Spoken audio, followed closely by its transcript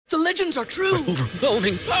The legends are true.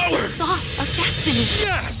 Overwhelming power! Sauce of destiny.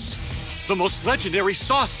 Yes! The most legendary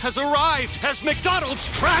sauce has arrived as McDonald's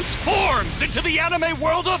transforms into the anime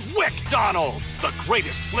world of WickDonald's. The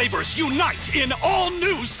greatest flavors unite in all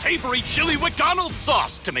new savory chili McDonald's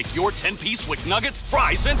sauce to make your 10-piece Wick Nuggets,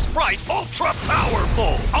 fries, and Sprite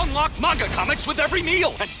ultra-powerful. Unlock manga comics with every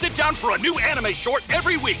meal and sit down for a new anime short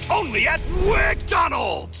every week only at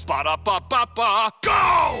WickDonald's. Ba-da-ba-ba-ba,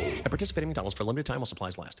 go! At participating McDonald's for a limited time while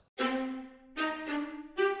supplies last.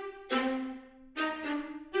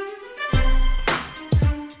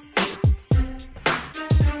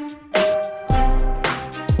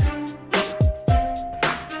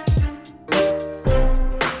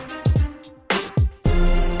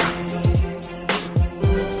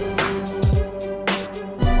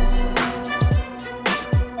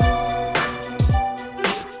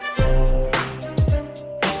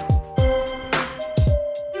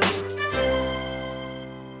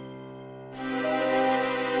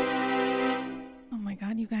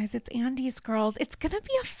 It's Andy's Girls. It's going to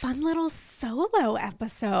be a fun little solo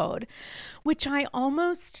episode, which I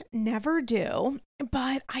almost never do,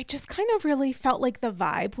 but I just kind of really felt like the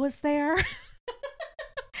vibe was there.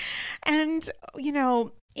 And, you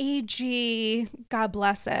know, AG, God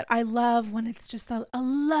bless it. I love when it's just a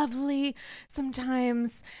lovely,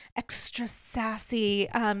 sometimes extra sassy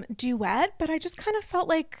duet, but I just kind of felt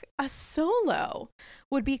like a solo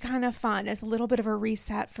would be kind of fun as a little bit of a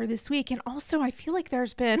reset for this week. And also, I feel like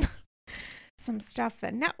there's been some stuff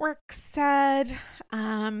the network said,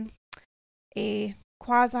 a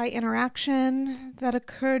quasi interaction that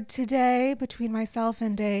occurred today between myself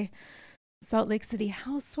and a Salt Lake City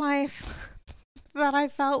housewife that I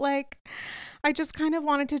felt like I just kind of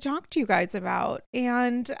wanted to talk to you guys about.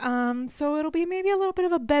 And so it'll be maybe a little bit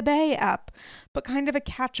of a bebe ep, but kind of a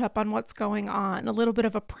catch up on what's going on, a little bit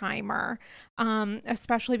of a primer,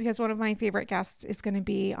 especially because one of my favorite guests is going to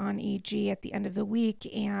be on EG at the end of the week.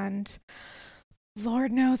 And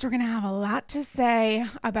Lord knows we're going to have a lot to say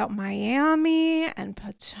about Miami and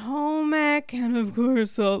Potomac and, of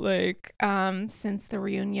course, Salt Lake, since the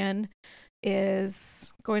reunion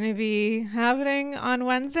is going to be happening on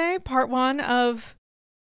Wednesday, part one of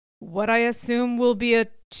what I assume will be a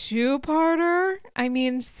two-parter. I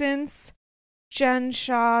mean, since Jen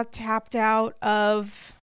Shah tapped out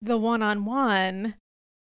of the one-on-one,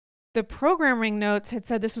 the programming notes had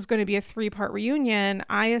said this was going to be a three-part reunion.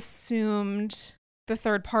 I assumed the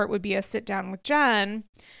third part would be a sit-down with Jen.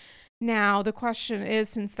 Now, the question is,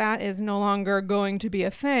 since that is no longer going to be a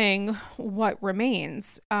thing, what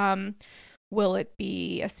remains? Will it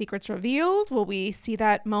be a secrets revealed? Will we see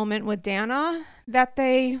that moment with Dana that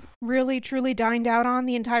they really, truly dined out on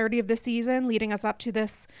the entirety of the season, leading us up to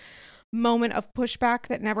this moment of pushback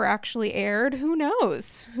that never actually aired? Who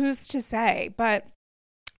knows? Who's to say? But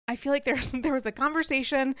I feel like there was a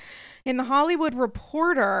conversation in The Hollywood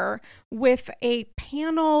Reporter with a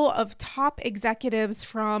panel of top executives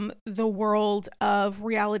from the world of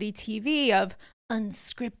reality TV, of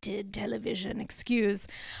unscripted television,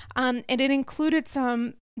 and it included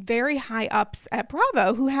some very high ups at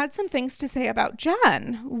Bravo who had some things to say about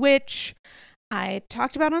Jen, which I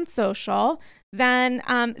talked about on social. Then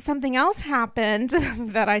something else happened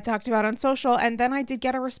that I talked about on social, and then I did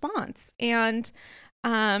get a response, and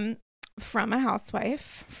from a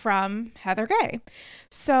housewife, from Heather Gay.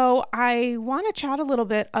 So I want to chat a little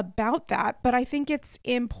bit about that, but I think it's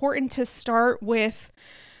important to start with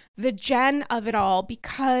the Jen of it all,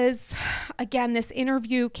 because again, this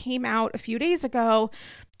interview came out a few days ago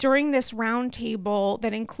during this roundtable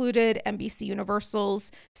that included NBC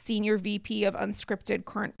Universal's Senior VP of Unscripted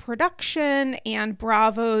Current Production and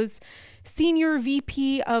Bravo's Senior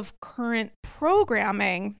VP of Current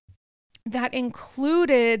Programming, that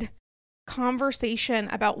included conversation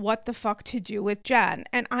about what the fuck to do with Jen.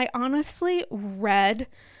 And I honestly read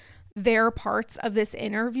their parts of this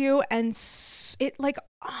interview, and it like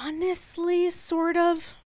honestly sort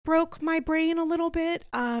of broke my brain a little bit.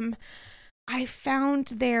 I found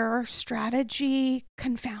their strategy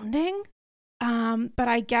confounding, but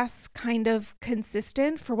I guess kind of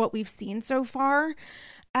consistent for what we've seen so far.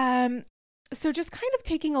 So just kind of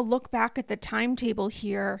taking a look back at the timetable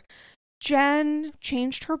here, Jen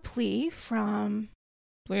changed her plea from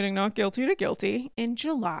pleading not guilty to guilty in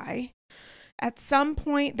July. At some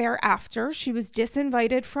point thereafter, she was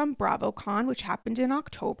disinvited from BravoCon, which happened in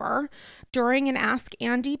October. During an Ask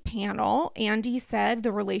Andy panel, Andy said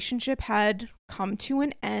the relationship had come to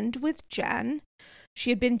an end with Jen.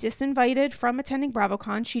 She had been disinvited from attending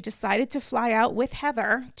BravoCon. She decided to fly out with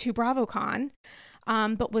Heather to BravoCon,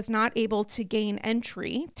 but was not able to gain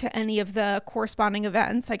entry to any of the corresponding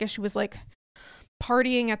events. I guess she was like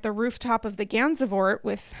partying at the rooftop of the Gansevoort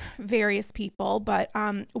with various people, but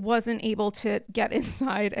wasn't able to get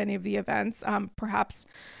inside any of the events, perhaps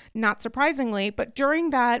not surprisingly. But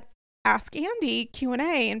during that Ask Andy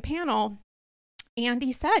Q&A and panel,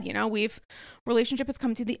 Andy said, relationship has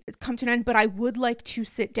come to an end, but I would like to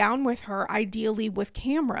sit down with her, ideally with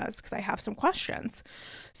cameras, because I have some questions.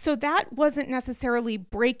 So that wasn't necessarily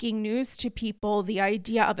breaking news to people, the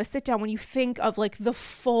idea of a sit down, when you think of like the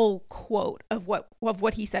full quote of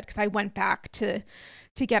what he said, because I went back to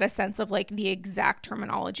get a sense of like the exact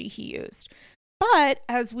terminology he used. But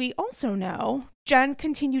as we also know, Jen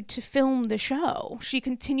continued to film the show. She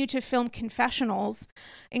continued to film confessionals,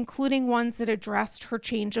 including ones that addressed her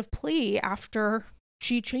change of plea after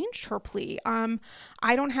she changed her plea.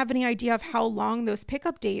 I don't have any idea of how long those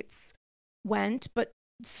pickup dates went, but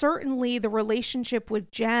certainly the relationship with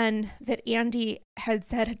Jen that Andy had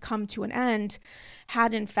said had come to an end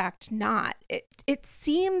had in fact not. It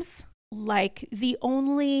seems like the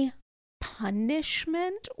only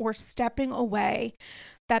punishment or stepping away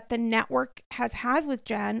that the network has had with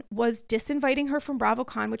Jen was disinviting her from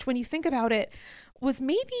BravoCon, which when you think about it was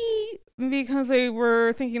maybe because they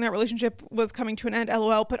were thinking that relationship was coming to an end,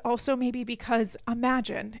 LOL, but also maybe because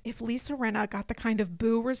imagine if Lisa Rinna got the kind of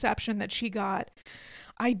boo reception that she got.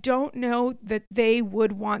 I don't know that they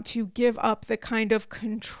would want to give up the kind of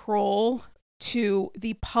control to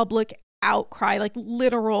the public outcry, like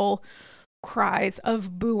literal cries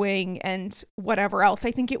of booing and whatever else. I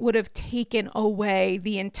think it would have taken away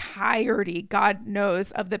the entirety, God knows,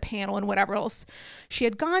 of the panel and whatever else she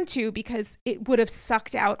had gone to, because it would have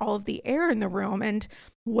sucked out all of the air in the room, and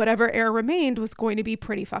whatever air remained was going to be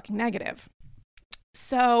pretty fucking negative.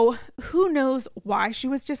 So who knows why she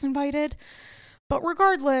was disinvited? But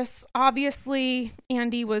regardless, obviously,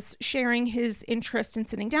 Andy was sharing his interest in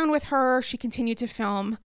sitting down with her. She continued to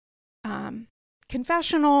film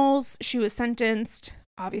confessionals. She was sentenced,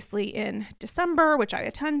 obviously, in December, which I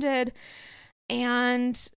attended.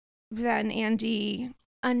 And then Andy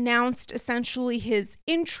announced essentially his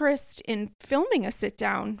interest in filming a sit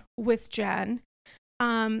down with Jen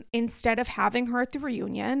instead of having her at the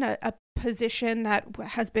reunion, a position that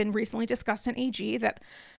has been recently discussed in AG that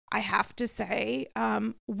I have to say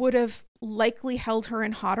would have likely held her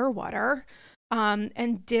in hotter water.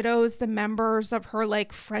 And dittos the members of her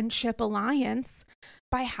like friendship alliance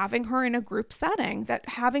by having her in a group setting, that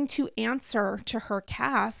having to answer to her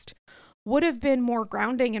cast would have been more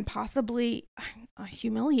grounding and possibly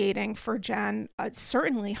humiliating for Jen,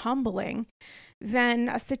 certainly humbling, than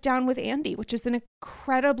a sit down with Andy, which is an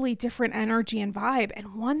incredibly different energy and vibe,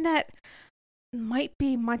 and one that might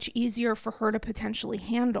be much easier for her to potentially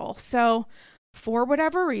handle. So for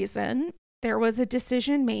whatever reason, there was a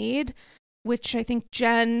decision made, which I think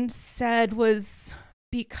Jen said was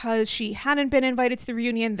because she hadn't been invited to the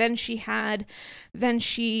reunion. Then she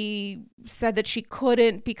said that she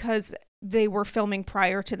couldn't because they were filming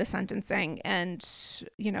prior to the sentencing, and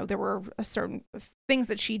there were certain things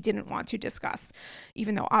that she didn't want to discuss,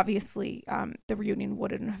 even though obviously the reunion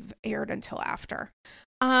wouldn't have aired until after.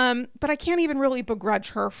 But I can't even really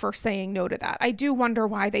begrudge her for saying no to that. I do wonder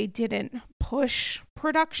why they didn't push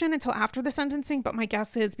production until after the sentencing, but my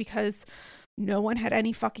guess is because no one had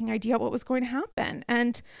any fucking idea what was going to happen.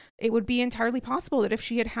 And it would be entirely possible that if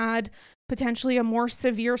she had had potentially a more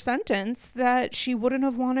severe sentence, that she wouldn't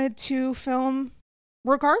have wanted to film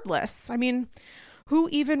regardless. I mean, who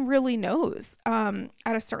even really knows at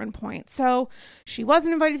a certain point? So she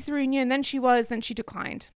wasn't invited to the reunion, then she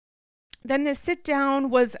declined. Then this sit down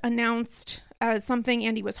was announced as something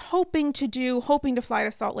Andy was hoping to fly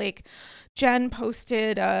to Salt Lake. Jen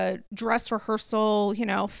posted a dress rehearsal,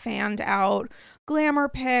 fanned out glamour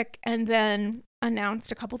pic, and then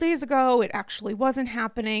announced a couple days ago it actually wasn't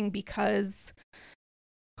happening because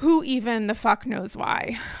who even the fuck knows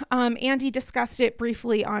why. Andy discussed it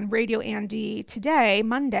briefly on Radio Andy today,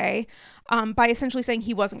 Monday, by essentially saying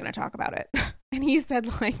he wasn't going to talk about it. And he said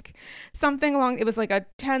something along a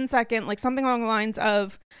 10-second, something along the lines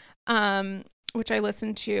of, which I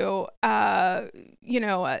listened to, there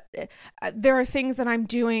are things that I'm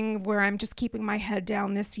doing where I'm just keeping my head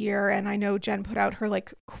down this year. And I know Jen put out her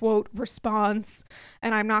quote response,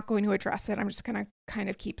 and I'm not going to address it. I'm just going to kind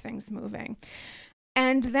of keep things moving.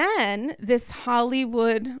 And then this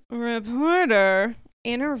Hollywood Reporter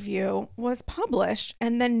interview was published,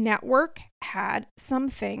 and the network had some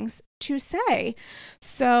things to say.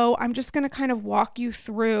 So I'm just going to kind of walk you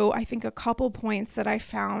through, I think, a couple points that I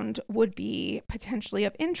found would be potentially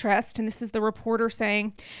of interest. And this is the reporter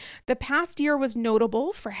saying, the past year was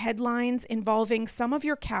notable for headlines involving some of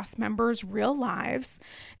your cast members' real lives,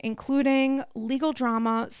 including legal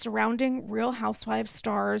drama surrounding Real Housewives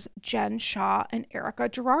stars Jen Shah and Erika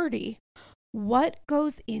Girardi. What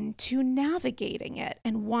goes into navigating it?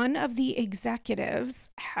 And one of the executives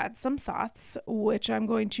had some thoughts, which I'm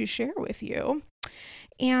going to share with you.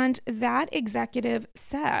 And that executive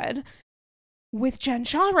said, with Jen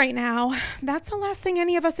Shah right now, that's the last thing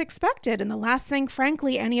any of us expected and the last thing,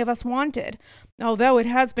 frankly, any of us wanted, although it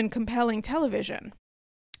has been compelling television.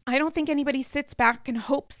 I don't think anybody sits back and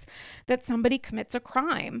hopes that somebody commits a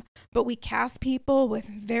crime, but we cast people with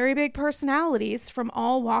very big personalities from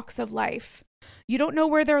all walks of life. You don't know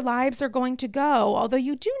where their lives are going to go, although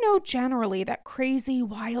you do know generally that crazy,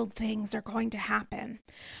 wild things are going to happen.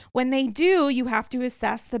 When they do, you have to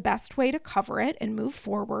assess the best way to cover it and move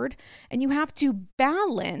forward, and you have to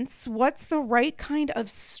balance what's the right kind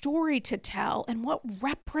of story to tell and what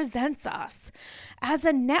represents us as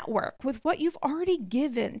a network with what you've already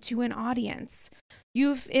given to an audience.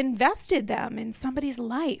 You've invested them in somebody's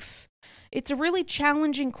life. It's a really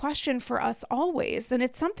challenging question for us always, and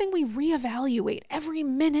it's something we reevaluate every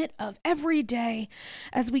minute of every day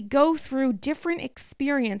as we go through different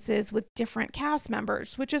experiences with different cast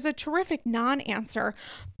members, which is a terrific non-answer,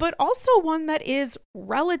 but also one that is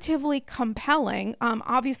relatively compelling.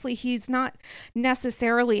 Obviously, he's not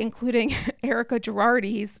necessarily including Erika Girardi.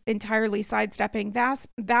 He's entirely sidestepping that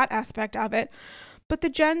aspect of it. But the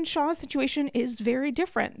Jen Shah situation is very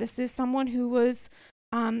different. This is someone who was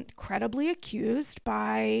credibly accused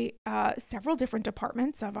by several different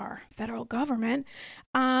departments of our federal government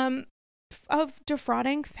of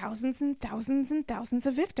defrauding thousands and thousands and thousands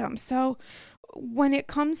of victims. So when it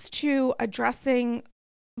comes to addressing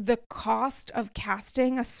the cost of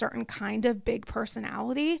casting a certain kind of big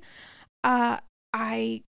personality,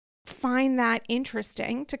 I find that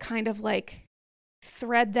interesting to kind of like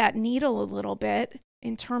thread that needle a little bit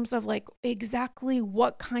in terms of like exactly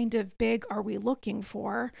what kind of big are we looking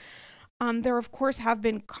for. There, of course, have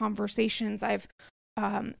been conversations. I've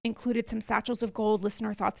included some Satchels of Gold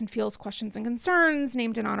listener thoughts and feels, questions and concerns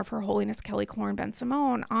named in honor of Her Holiness Kelly Cloran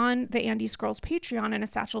Ben-Simone on the Andy Scrolls Patreon and a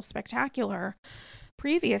Satchel Spectacular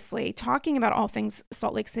previously, talking about all things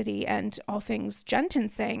Salt Lake City and all things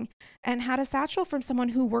sentencing, and had a satchel from someone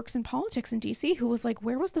who works in politics in DC who was like,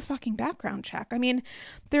 where was the fucking background check? I mean,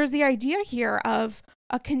 there's the idea here of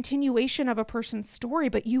a continuation of a person's story,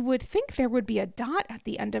 but you would think there would be a dot at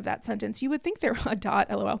the end of that sentence. You would think there a dot,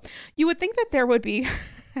 LOL. You would think that there would be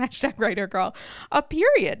hashtag writer girl, a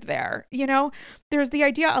period there. You know, there's the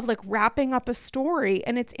idea of like wrapping up a story,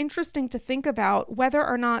 and it's interesting to think about whether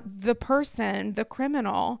or not the person, the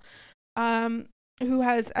criminal, who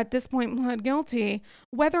has at this point pled guilty,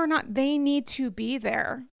 whether or not they need to be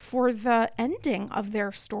there for the ending of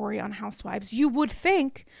their story on Housewives. You would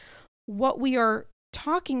think what we are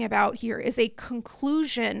talking about here is a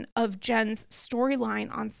conclusion of Jen's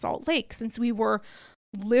storyline on Salt Lake, since we were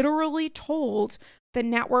literally told the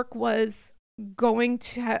network was going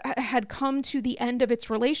to had come to the end of its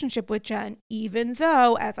relationship with Jen, even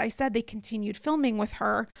though, as I said, they continued filming with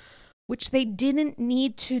her, which they didn't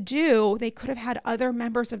need to do. They could have had other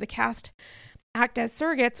members of the cast act as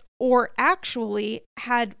surrogates, or actually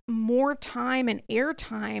had more time and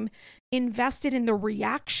airtime invested in the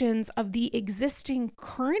reactions of the existing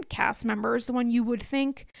current cast members, the one you would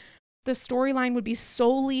think the storyline would be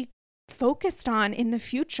solely focused on in the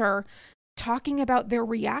future, talking about their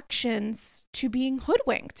reactions to being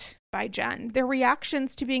hoodwinked by Jen, their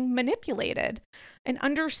reactions to being manipulated, an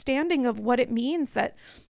understanding of what it means that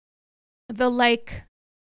the, like,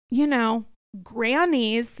 you know,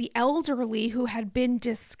 grannies, the elderly who had been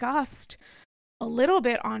discussed a little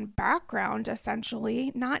bit on background,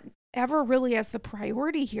 essentially, not ever really as the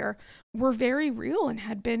priority here, were very real and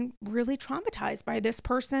had been really traumatized by this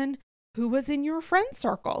person who was in your friend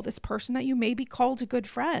circle, this person that you maybe called a good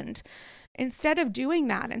friend. Instead of doing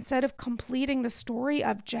that, instead of completing the story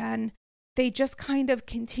of Jen, they just kind of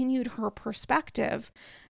continued her perspective.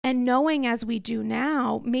 And knowing as we do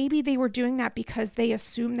now, maybe they were doing that because they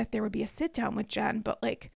assumed that there would be a sit down with Jen, but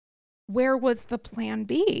like, where was the plan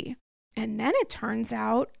B? And then it turns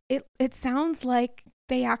out it sounds like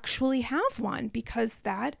they actually have one, because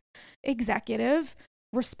that executive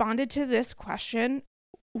responded to this question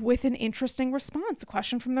with an interesting response. The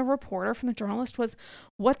question from the reporter, from the journalist, was,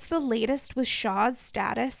 what's the latest with Shah's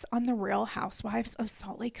status on the Real Housewives of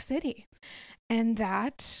Salt Lake City? And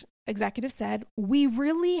that executive said, we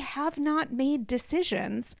really have not made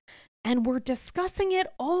decisions, And we're discussing it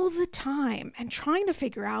all the time and trying to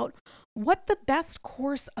figure out what the best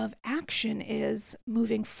course of action is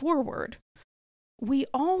moving forward. We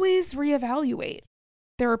always reevaluate.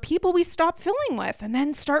 There are people we stop filming with and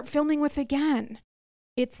then start filming with again.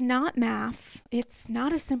 It's not math. It's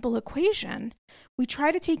not a simple equation. We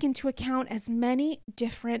try to take into account as many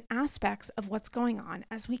different aspects of what's going on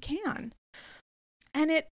as we can.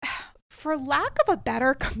 And it, for lack of a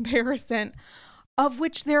better comparison, of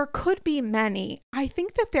which there could be many, I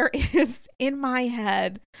think that there is in my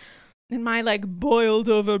head, in my like boiled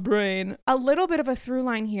over brain, a little bit of a through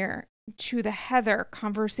line here to the Heather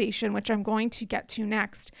conversation, which I'm going to get to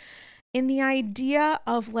next, in the idea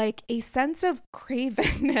of like a sense of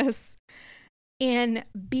cravenness in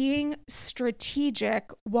being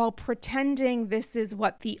strategic while pretending this is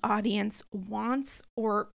what the audience wants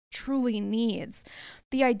or truly needs.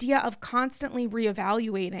 The idea of constantly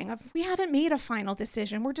reevaluating, of we haven't made a final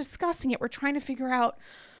decision, we're discussing it, we're trying to figure out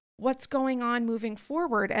what's going on moving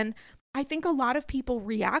forward. And I think a lot of people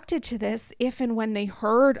reacted to this if and when they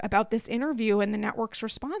heard about this interview and the network's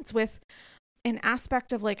response with an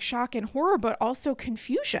aspect of like shock and horror, but also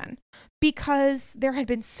confusion, because there had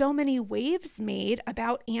been so many waves made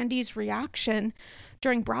about Andy's reaction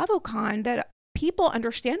during BravoCon that people,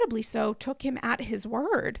 understandably so, took him at his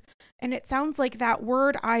word. And it sounds like that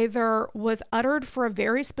word either was uttered for a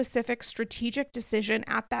very specific strategic decision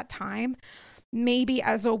at that time, maybe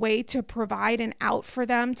as a way to provide an out for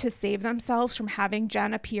them to save themselves from having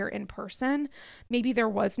Jen appear in person. Maybe there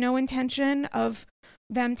was no intention of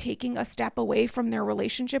them taking a step away from their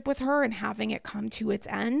relationship with her and having it come to its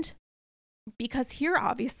end. Because here,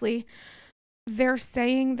 obviously, they're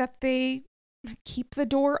saying that they keep the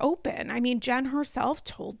door open. I mean, Jen herself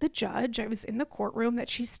told the judge, I was in the courtroom, that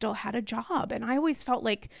she still had a job. And I always felt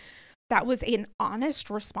like that was an honest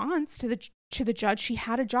response to the judge. She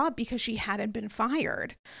had a job because she hadn't been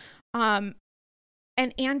fired. And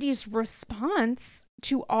Andy's response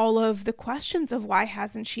to all of the questions of why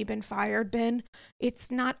hasn't she been fired been, it's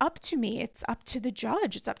not up to me. It's up to the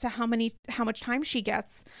judge. It's up to how much time she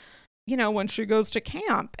gets, when she goes to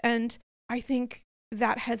camp. And I think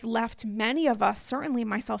that has left many of us, certainly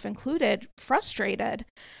myself included, frustrated,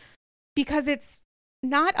 because it's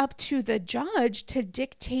not up to the judge to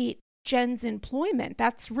dictate Jen's employment.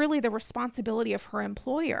 That's really the responsibility of her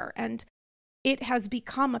employer. And it has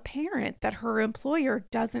become apparent that her employer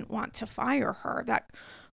doesn't want to fire her. That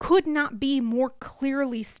could not be more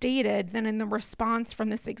clearly stated than in the response from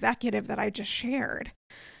this executive that I just shared.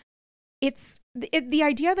 It's the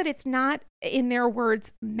idea that it's not, in their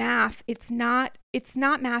words, math. It's not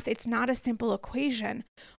math. It's not a simple equation,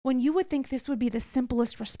 when you would think this would be the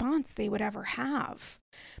simplest response they would ever have.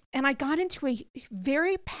 And I got into a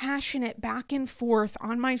very passionate back and forth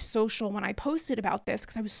on my social when I posted about this,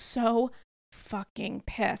 because I was so fucking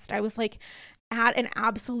pissed. I was like at an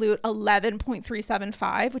absolute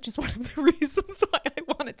 11.375, which is one of the reasons why I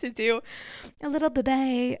wanted to do a little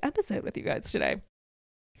baby episode with you guys today.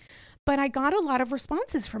 But I got a lot of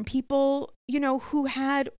responses from people, who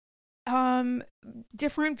had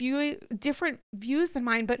different views than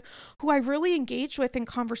mine, but who I really engaged with in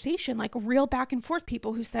conversation, like real back and forth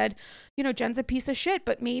people who said, Jen's a piece of shit,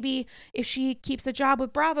 but maybe if she keeps a job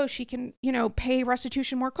with Bravo, she can, pay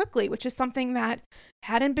restitution more quickly, which is something that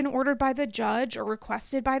hadn't been ordered by the judge or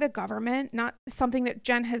requested by the government, not something that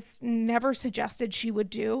Jen has never suggested she would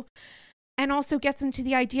do. And also gets into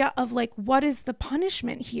the idea of like, what is the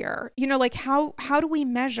punishment here? Like how do we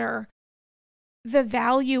measure the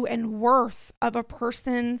value and worth of a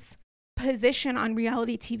person's position on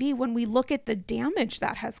reality TV when we look at the damage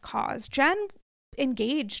that has caused? Jen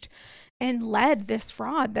engaged and led this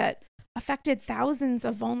fraud that affected thousands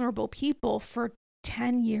of vulnerable people for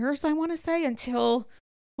 10 years, I want to say, until,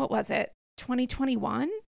 2021?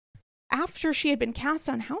 After she had been cast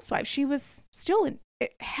on Housewives, she was still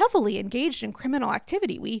heavily engaged in criminal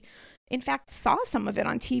activity. We, in fact, saw some of it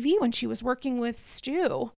on TV when she was working with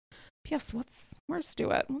Stu. P.S. Where's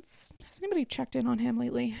Stu at? Has anybody checked in on him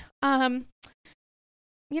lately?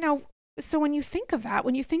 So when you think of that,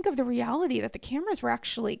 when you think of the reality that the cameras were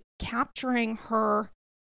actually capturing her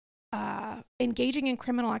engaging in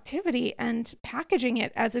criminal activity and packaging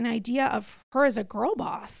it as an idea of her as a girl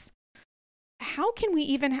boss, how can we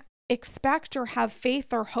even expect or have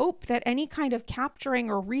faith or hope that any kind of capturing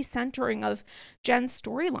or recentering of Jen's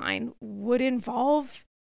storyline would involve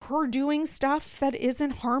her doing stuff that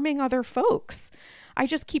isn't harming other folks? I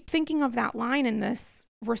just keep thinking of that line in this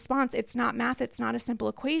response. It's not math. It's not a simple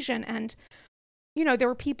equation. And, there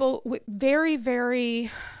were people with very, very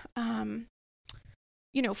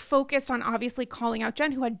focused on obviously calling out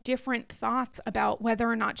Jen, who had different thoughts about whether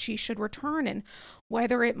or not she should return and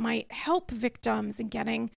whether it might help victims and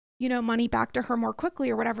getting, money back to her more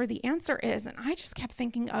quickly or whatever the answer is. And I just kept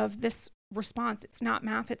thinking of this response. It's not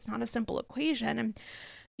math. It's not a simple equation. And,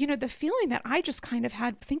 the feeling that I just kind of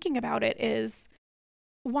had thinking about it is,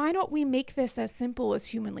 why don't we make this as simple as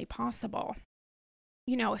humanly possible?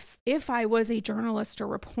 If I was a journalist or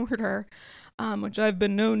reporter, which I've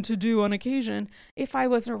been known to do on occasion, if I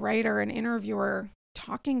was a writer and interviewer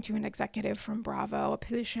talking to an executive from Bravo, a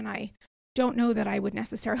position I don't know that I would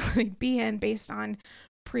necessarily be in based on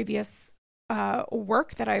previous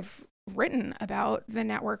work that I've written about the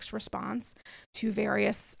network's response to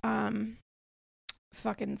various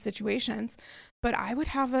fucking situations, but I would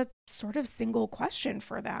have a sort of single question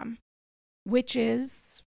for them, which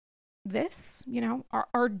is this,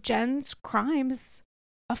 are Jen's crimes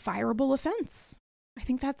a fireable offense? I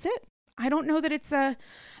think that's it. I don't know that it's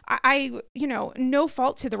no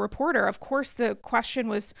fault to the reporter. Of course, the question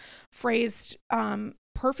was phrased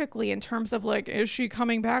perfectly in terms of like, is she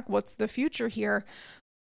coming back? What's the future here?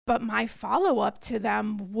 But my follow-up to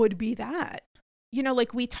them would be that,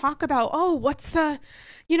 like we talk about, what's the,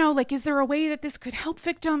 is there a way that this could help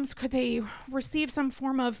victims? Could they receive some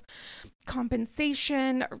form of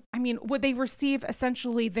compensation? I mean, would they receive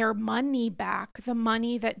essentially their money back, the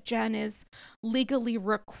money that Jen is legally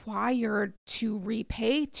required to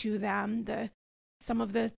repay to them, some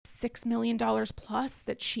of the $6 million plus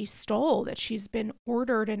that she stole, that she's been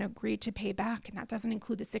ordered and agreed to pay back. And that doesn't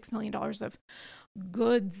include the $6 million of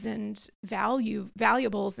goods and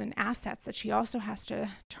valuables and assets that she also has to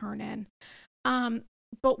turn in.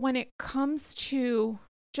 But when it comes to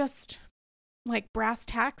just like brass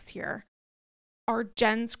tacks here, are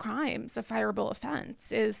Jen's crimes a fireable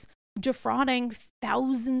offense? Is defrauding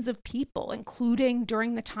thousands of people, including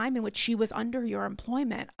during the time in which she was under your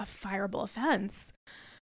employment, a fireable offense?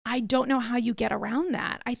 I don't know how you get around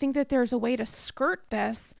that. I think that there's a way to skirt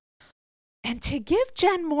this and to give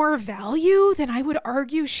Jen more value than I would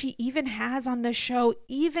argue she even has on the show,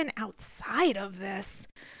 even outside of this.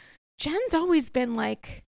 Jen's always been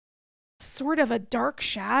like sort of a dark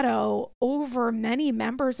shadow over many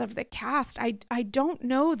members of the cast. I don't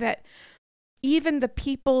know that even the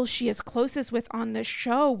people she is closest with on the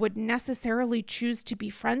show would necessarily choose to be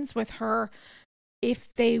friends with her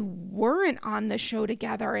if they weren't on the show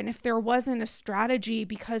together, and if there wasn't a strategy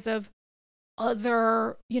because of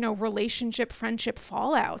other, relationship, friendship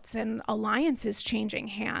fallouts and alliances changing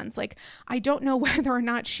hands. Like, I don't know whether or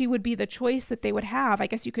not she would be the choice that they would have. I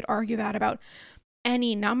guess you could argue that about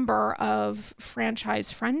any number of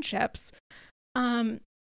franchise friendships.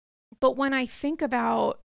 But when I think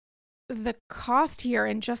about the cost here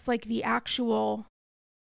and just like the actual,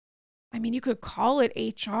 you could call it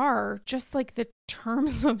HR, just like the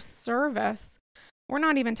terms of service, we're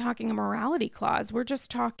not even talking a morality clause. We're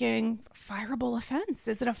just talking fireable offense.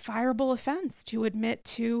 Is it a fireable offense to admit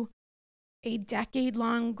to a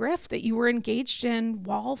decade-long grift that you were engaged in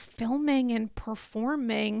while filming and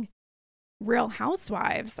performing Real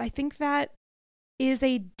Housewives? I think that is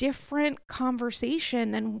a different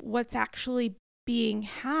conversation than what's actually being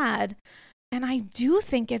had. And I do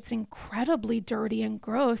think it's incredibly dirty and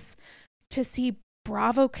gross to see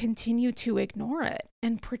Bravo continue to ignore it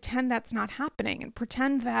and pretend that's not happening, and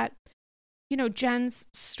pretend that, Jen's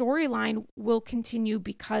storyline will continue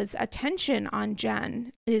because attention on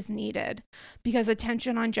Jen is needed, because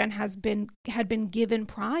attention on Jen had been given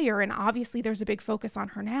prior, and obviously there's a big focus on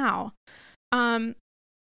her now.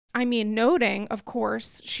 Noting, of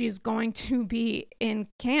course, she's going to be in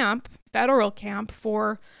federal camp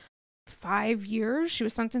for 5 years. She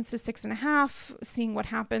was sentenced to 6.5, seeing what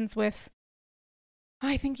happens with,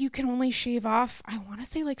 I think you can only shave off, I want to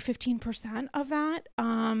say like 15% of that.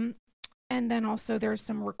 And then also there's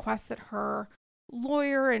some requests that her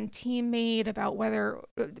lawyer and team made about whether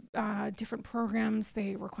different programs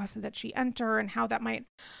they requested that she enter and how that might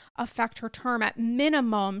affect her term. At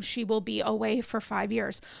minimum, she will be away for 5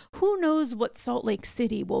 years. Who knows what Salt Lake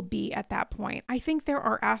City will be at that point? I think there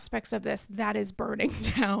are aspects of this that is burning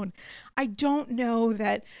down. I don't know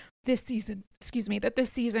that this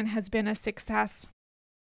season has been a success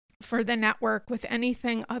for the network with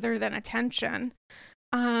anything other than attention.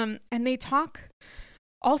 And they talk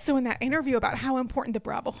also in that interview about how important the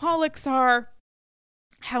Bravoholics are,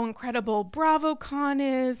 how incredible BravoCon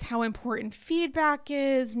is, how important feedback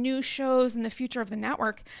is, new shows, and the future of the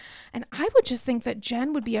network. And I would just think that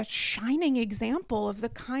Jen would be a shining example of the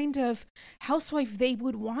kind of housewife they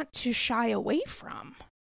would want to shy away from.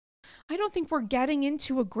 I don't think we're getting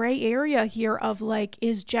into a gray area here of like,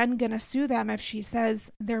 is Jen going to sue them if she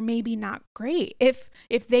says they're maybe not great? If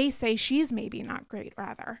they say she's maybe not great,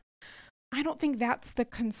 rather. I don't think that's the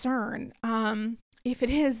concern. If it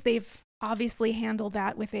is, they've obviously handled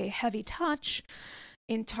that with a heavy touch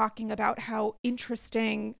in talking about how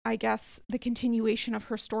interesting, I guess, the continuation of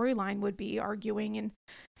her storyline would be, arguing in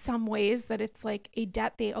some ways that it's like a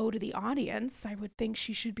debt they owe to the audience. I would think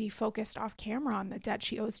she should be focused off camera on the debt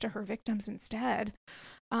she owes to her victims instead.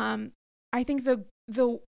 I think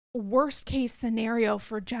the worst case scenario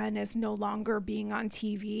for Jen is no longer being on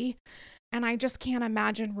TV, and I just can't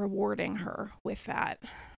imagine rewarding her with that.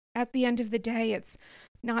 At the end of the day, it's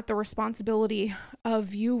not the responsibility of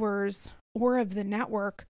viewers or of the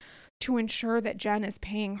network to ensure that Jen is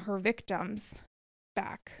paying her victims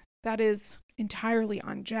back. That is entirely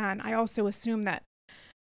on Jen. I also assume that,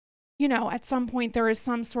 at some point there is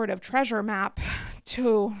some sort of treasure map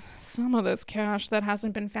to some of this cash that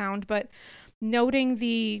hasn't been found, but noting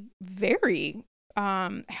the very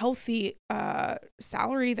healthy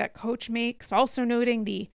salary that Coach makes, also noting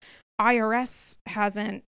the IRS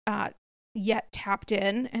hasn't yet tapped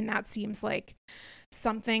in, and that seems like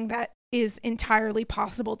something that is entirely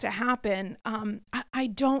possible to happen. I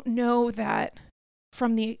don't know that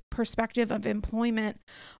from the perspective of employment,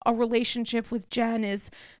 a relationship with Jen is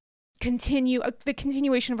the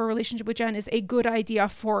continuation of a relationship with Jen is a good idea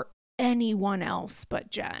for anyone else but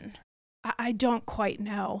Jen. I don't quite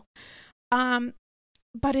know.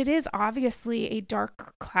 But it is obviously a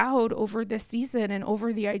dark cloud over this season and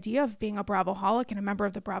over the idea of being a Bravoholic and a member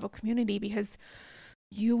of the Bravo community, because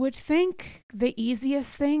you would think the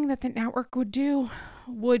easiest thing that the network would do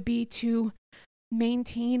would be to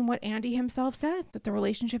maintain what Andy himself said, that the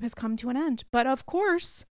relationship has come to an end. But of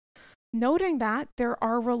course, noting that there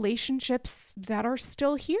are relationships that are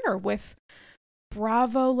still here with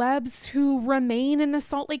Bravo Lebs who remain in the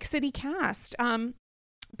Salt Lake City cast.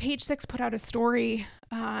 Page Six put out a story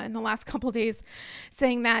in the last couple of days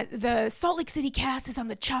saying that the Salt Lake City cast is on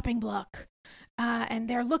the chopping block, and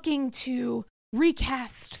they're looking to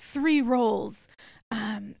recast 3 roles.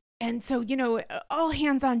 And so, all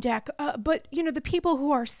hands on deck. But, the people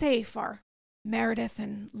who are safe are Meredith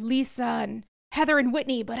and Lisa and Heather and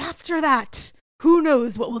Whitney. But after that, who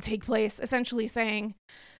knows what will take place? Essentially saying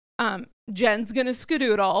Jen's going to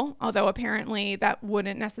skedoodle, although apparently that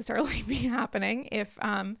wouldn't necessarily be happening if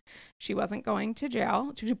she wasn't going to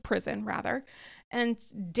jail, to prison rather. And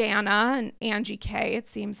Dana and Angie K, it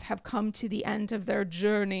seems, have come to the end of their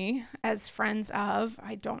journey as friends of.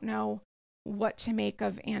 I don't know what to make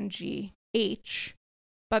of Angie H,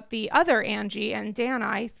 but the other Angie and Dana,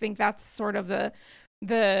 I think that's sort of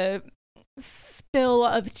the spill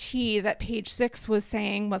of tea that Page Six was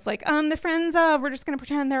saying was like, the friends of, we're just going to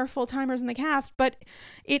pretend they're full-timers in the cast. But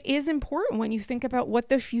it is important when you think about what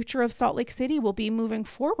the future of Salt Lake City will be moving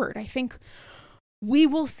forward. I think we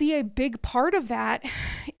will see a big part of that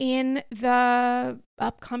in the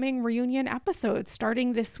upcoming reunion episodes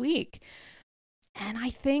starting this week. And I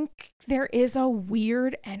think there is a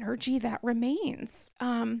weird energy that remains.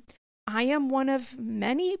 I am one of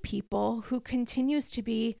many people who continues to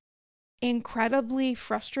be incredibly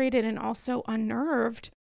frustrated and also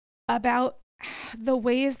unnerved about the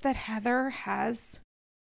ways that Heather has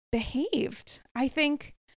behaved. I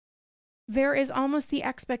think there is almost the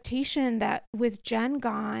expectation that with Jen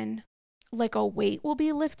gone, like a weight will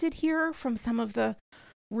be lifted here from some of the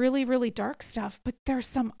really, really dark stuff, but there's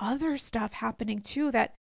some other stuff happening too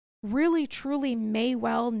that really, truly may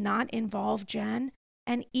well not involve Jen.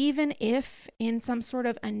 And even if in some sort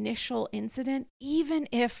of initial incident, even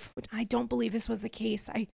if, I don't believe this was the case,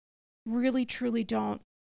 I really, truly don't,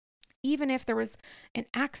 even if there was an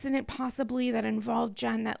accident possibly that involved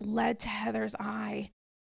Jen that led to Heather's eye,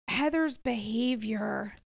 Heather's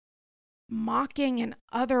behavior, mocking and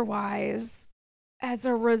otherwise, as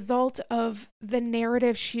a result of the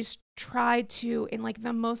narrative she's tried to, in like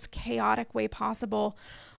the most chaotic way possible,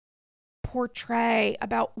 portray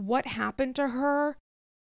about what happened to her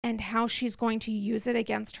and how she's going to use it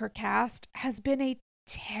against her cast has been a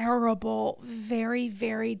terrible, very,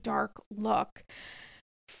 very dark look.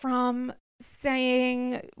 From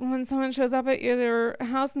saying when someone shows up at your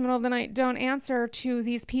house in the middle of the night, don't answer, to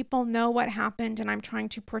these people know what happened and I'm trying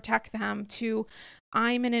to protect them, to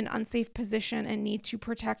I'm in an unsafe position and need to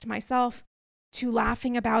protect myself, to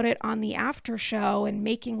laughing about it on the after show and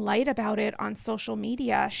making light about it on social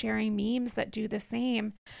media, sharing memes that do the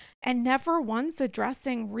same, and never once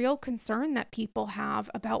addressing real concern that people have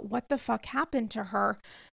about what the fuck happened to her,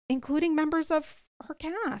 including members of her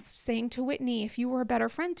cast, saying to Whitney, if you were a better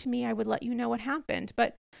friend to me, I would let you know what happened.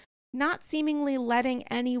 But not seemingly letting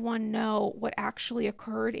anyone know what actually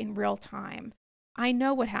occurred in real time. I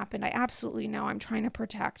know what happened. I absolutely know. I'm trying to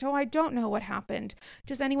protect. Oh, I don't know what happened.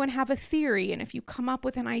 Does anyone have a theory? And if you come up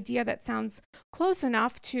with an idea that sounds close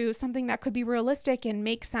enough to something that could be realistic and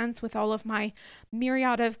make sense with all of my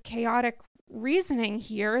myriad of chaotic reasoning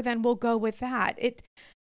here, then we'll go with that.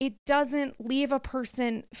 It doesn't leave a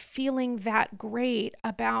person feeling that great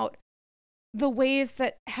about the ways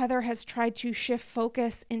that Heather has tried to shift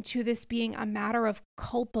focus into this being a matter of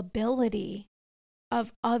culpability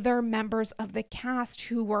of other members of the cast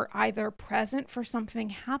who were either present for something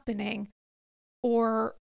happening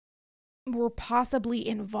or were possibly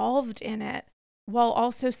involved in it, while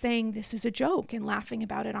also saying this is a joke and laughing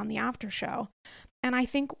about it on the after show. And I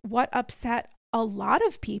think what upset a lot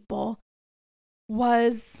of people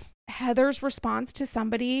was Heather's response to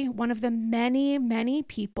somebody, one of the many, many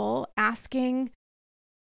people asking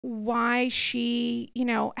why she,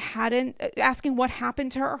 asking what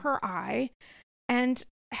happened to her eye. And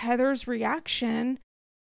Heather's reaction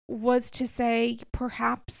was to say,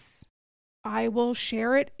 perhaps I will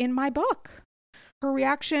share it in my book. Her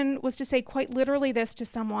reaction was to say quite literally this to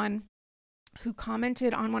someone who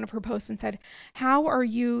commented on one of her posts and said, how are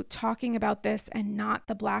you talking about this and not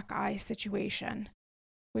the black eye situation?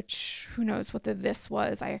 Which, who knows what this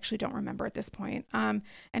was. I actually don't remember at this point. And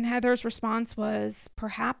Heather's response was,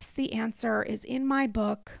 perhaps the answer is in my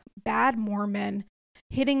book, Bad Mormon,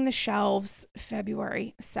 hitting the shelves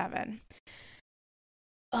February 7.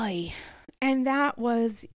 Oy. And that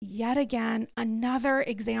was yet again another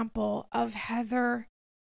example of Heather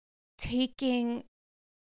taking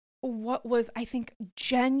what was, I think,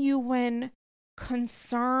 genuine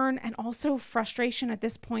concern and also frustration at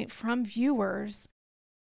this point from viewers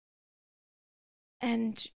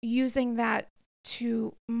and using that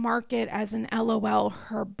to market as an LOL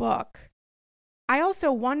her book. I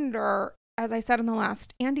also wonder, as I said in the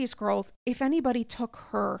last Andy's Girls, if anybody took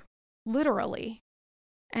her literally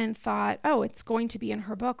and thought, oh, it's going to be in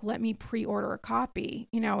her book, let me pre-order a copy.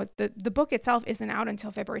 The book itself isn't out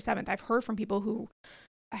until February 7th. I've heard from people who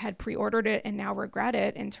had pre-ordered it and now regret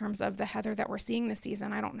it in terms of the Heather that we're seeing this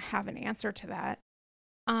season. I don't have an answer to that.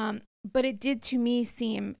 But it did to me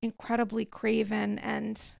seem incredibly craven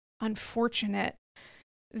and unfortunate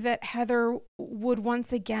that Heather would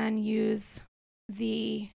once again use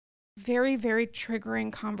the very, very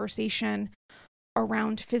triggering conversation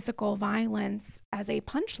around physical violence as a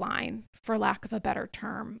punchline, for lack of a better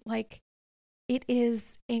term. Like, it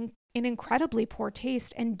is in incredibly poor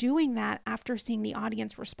taste, and doing that after seeing the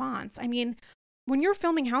audience response. I mean, when you're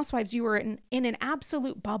filming Housewives, you are in an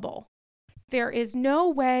absolute bubble. There is no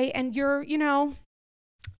way, and you're,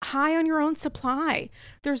 high on your own supply.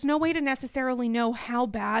 There's no way to necessarily know how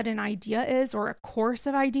bad an idea is or a course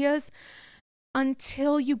of ideas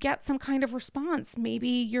until you get some kind of response. Maybe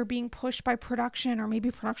you're being pushed by production, or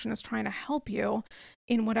maybe production is trying to help you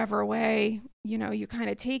in whatever way, you kind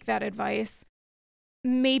of take that advice.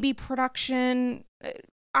 Maybe production,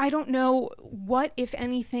 I don't know what, if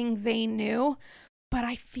anything, they knew, but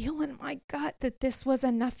I feel in my gut that this was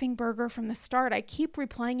a nothing burger from the start. I keep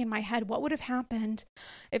replaying in my head, what would have happened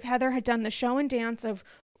if Heather had done the show and dance of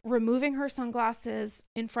removing her sunglasses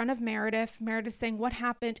in front of Meredith saying, what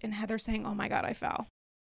happened? And Heather saying, oh my God, I fell.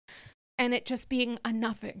 And it just being a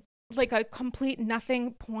nothing, like a complete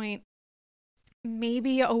nothing point.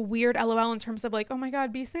 Maybe a weird LOL in terms of like, oh my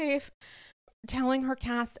God, be safe. Telling her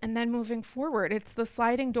cast and then moving forward. It's the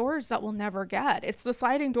sliding doors that we'll never get. It's the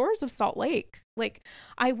sliding doors of Salt Lake. Like,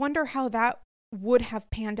 I wonder how that would have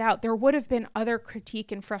panned out. There would have been other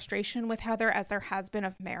critique and frustration with Heather, as there has been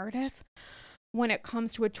of Meredith, when it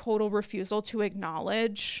comes to a total refusal to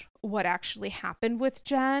acknowledge what actually happened with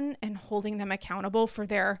Jen and holding them accountable for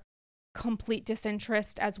their complete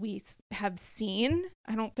disinterest, as we have seen.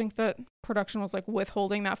 I don't think that production was like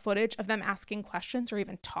withholding that footage of them asking questions or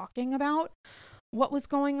even talking about what was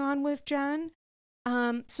going on with Jen.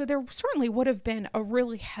 So there certainly would have been a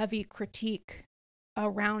really heavy critique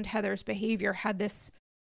around Heather's behavior had this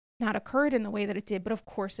not occurred in the way that it did. But of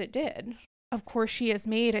course it did. Of course, she has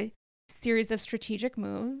made a series of strategic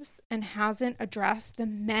moves and hasn't addressed the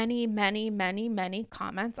many, many, many, many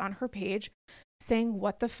comments on her page saying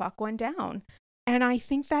what the fuck went down. And I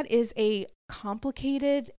think that is a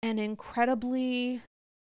complicated and incredibly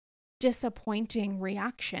disappointing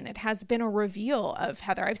reaction. It has been a reveal of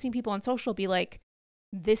Heather. I've seen people on social be like,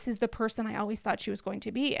 this is the person I always thought she was going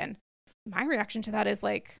to be. And my reaction to that is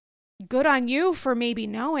like, good on you for maybe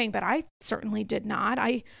knowing, but I certainly did not.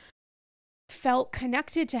 I felt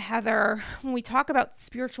connected to Heather. When we talk about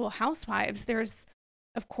spiritual housewives, there's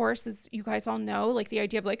of course, as you guys all know, like the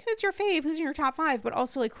idea of like, who's your fave, who's in your top 5, but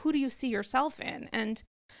also like, who do you see yourself in? And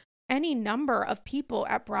any number of people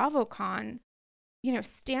at BravoCon, you know,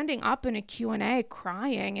 standing up in a Q&A,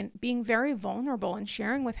 crying and being very vulnerable and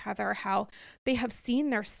sharing with Heather how they have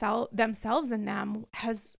seen themselves in them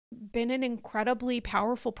has been an incredibly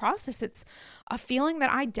powerful process. It's a feeling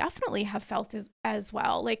that I definitely have felt as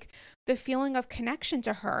well, like the feeling of connection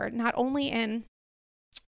to her, not only in,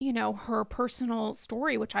 you know, her personal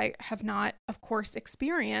story, which I have not, of course,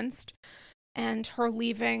 experienced, and her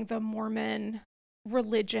leaving the Mormon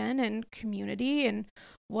religion and community and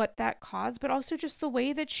what that caused, but also just the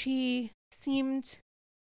way that she seemed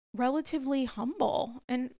relatively humble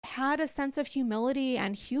and had a sense of humility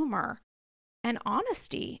and humor and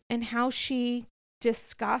honesty in how she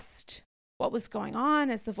discussed what was going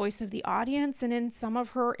on as the voice of the audience. And in some of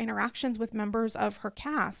her interactions with members of her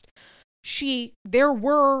cast, there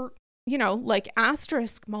were, you know, like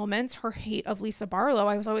asterisk moments. Her hate of Lisa Barlow,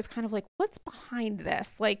 I was always kind of like, what's behind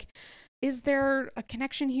this? Like, is there a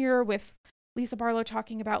connection here with Lisa Barlow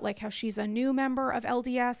talking about like how she's a new member of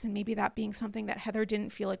LDS and maybe that being something that Heather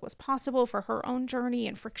didn't feel like was possible for her own journey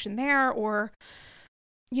and friction there, or,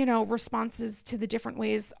 you know, responses to the different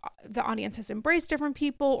ways the audience has embraced different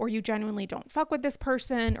people, or you genuinely don't fuck with this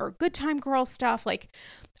person, or good time girl stuff. Like,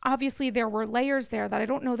 obviously there were layers there that I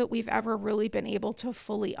don't know that we've ever really been able to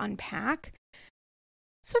fully unpack.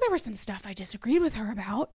 So there was some stuff I disagreed with her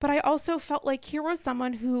about, but I also felt like here was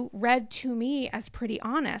someone who read to me as pretty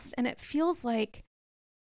honest. And it feels like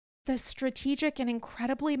the strategic and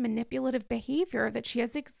incredibly manipulative behavior that she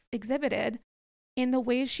has exhibited in the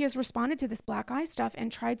ways she has responded to this black eye stuff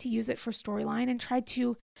and tried to use it for storyline and tried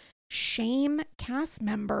to shame cast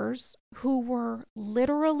members who were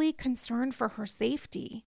literally concerned for her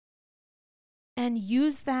safety and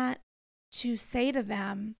use that to say to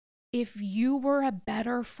them, if you were a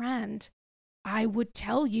better friend, I would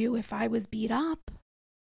tell you if I was beat up.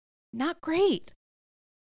 Not great.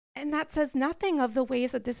 And that says nothing of the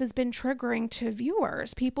ways that this has been triggering to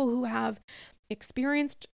viewers, people who have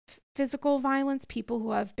experienced physical violence, people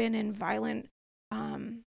who have been in violent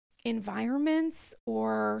environments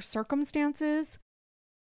or circumstances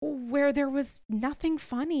where there was nothing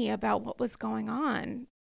funny about what was going on.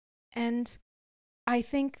 And I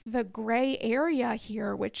think the gray area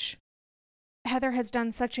here, which Heather has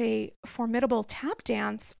done such a formidable tap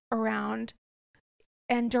dance around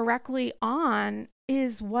and directly on,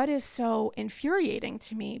 is what is so infuriating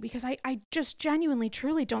to me, because I just genuinely,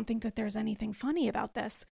 truly don't think that there's anything funny about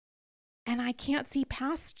this. And I can't see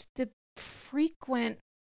past the frequent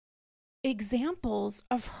examples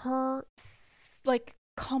of her like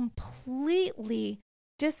completely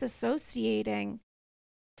disassociating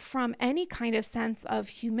from any kind of sense of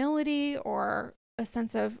humility or a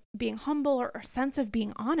sense of being humble or a sense of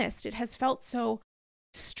being honest. It has felt so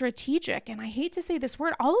strategic. And I hate to say this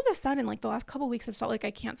word, all of a sudden, like the last couple of weeks, I've felt like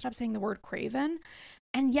I can't stop saying the word craven.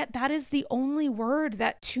 And yet that is the only word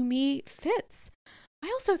that to me fits. I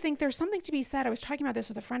also think there's something to be said. I was talking about this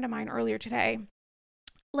with a friend of mine earlier today.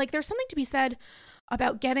 Like, there's something to be said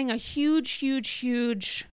about getting a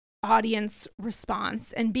huge audience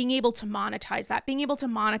response and being able to monetize that, being able to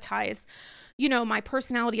monetize, you know, my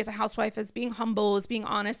personality as a housewife as being humble, as being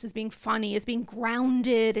honest, as being funny, as being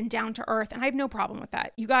grounded and down to earth. And I have no problem with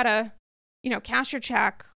that. You gotta, you know, cash your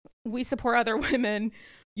check. We support other women.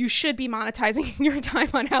 You should be monetizing your time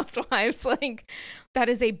on Housewives. Like, that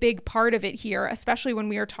is a big part of it here, especially when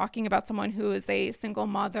we are talking about someone who is a single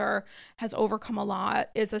mother, has overcome a lot,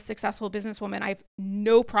 is a successful businesswoman. I have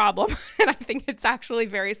no problem. And I think it's actually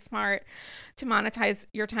very smart to monetize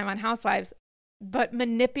your time on Housewives. But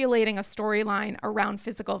manipulating a storyline around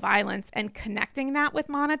physical violence and connecting that with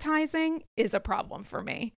monetizing is a problem for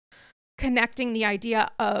me. Connecting the idea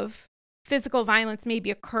of physical violence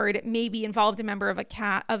maybe occurred, it maybe involved a member of the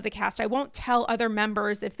cast. I won't tell other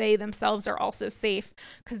members if they themselves are also safe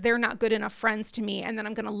because they're not good enough friends to me. And then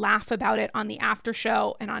I'm going to laugh about it on the after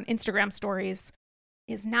show and on Instagram stories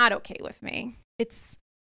is not okay with me. It's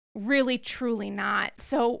really, truly not.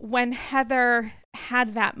 So when Heather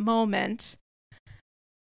had that moment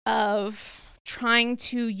of trying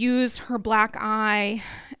to use her black eye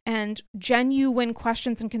and genuine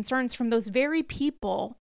questions and concerns from those very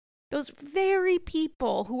people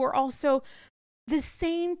who are also the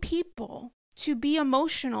same people to be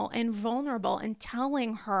emotional and vulnerable and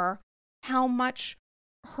telling her how much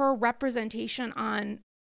her representation on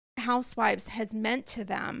Housewives has meant to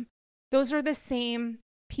them. Those are the same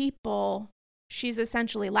people she's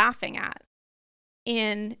essentially laughing at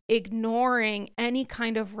in ignoring any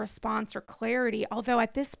kind of response or clarity. Although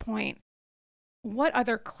at this point, what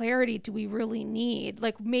other clarity do we really need?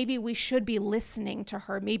 Like, maybe we should be listening to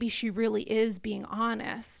her. Maybe she really is being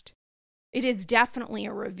honest. It is definitely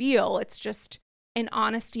a reveal. It's just an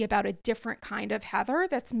honesty about a different kind of Heather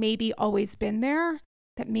that's maybe always been there,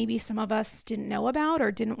 that maybe some of us didn't know about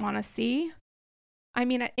or didn't want to see. I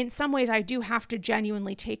mean, in some ways, I do have to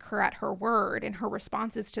genuinely take her at her word in her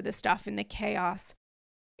responses to this stuff, in the chaos,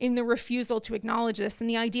 in the refusal to acknowledge this, and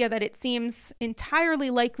the idea that it seems entirely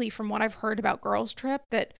likely from what I've heard about Girls Trip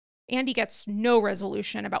that Andy gets no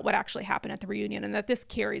resolution about what actually happened at the reunion, and that this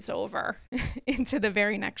carries over into the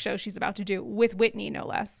very next show she's about to do with Whitney, no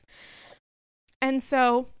less. And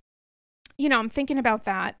so, I'm thinking about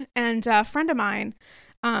that. And a friend of mine,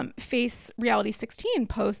 Face Reality 16,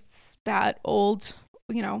 posts that old,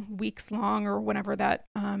 weeks long or whenever that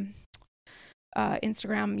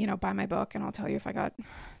Instagram, buy my book and I'll tell you if I got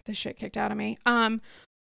the shit kicked out of me.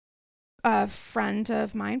 A friend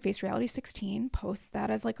of mine, Face Reality 16, posts that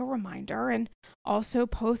as like a reminder, and also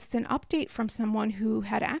posts an update from someone who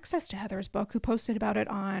had access to Heather's book, who posted about it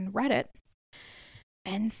on Reddit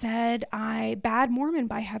and said, Bad Mormon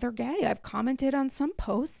by Heather Gay. I've commented on some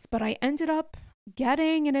posts, but I ended up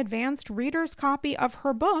getting an advanced reader's copy of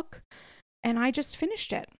her book, and I just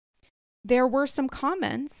finished it. There were some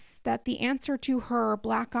comments that the answer to her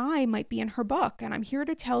black eye might be in her book, and I'm here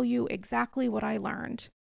to tell you exactly what I learned.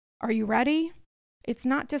 Are you ready? It's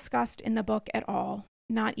not discussed in the book at all,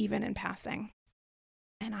 not even in passing.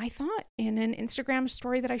 And I thought in an Instagram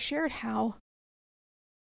story that I shared how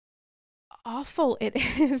awful it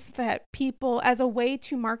is that people, as a way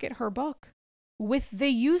to market her book, with the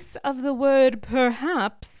use of the word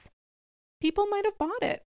perhaps, people might have bought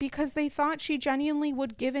it because they thought she genuinely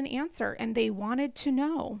would give an answer and they wanted to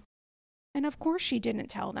know. And of course she didn't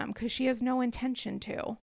tell them because she has no intention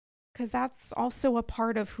to, because that's also a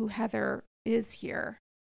part of who Heather is here.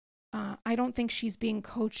 I don't think she's being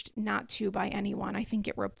coached not to by anyone. I think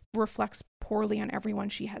it reflects poorly on everyone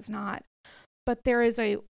she has not. But there is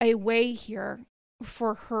a way here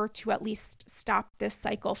for her to at least stop this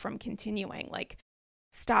cycle from continuing, like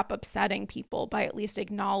stop upsetting people by at least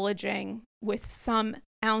acknowledging with some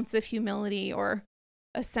ounce of humility or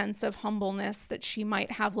a sense of humbleness that she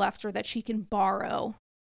might have left or that she can borrow.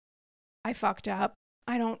 I fucked up.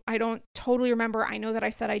 I don't totally remember. I know that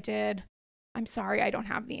I said I did. I'm sorry, I don't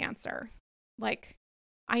have the answer. Like,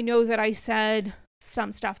 I know that I said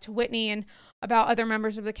some stuff to Whitney and about other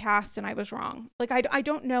members of the cast, and I was wrong. Like, I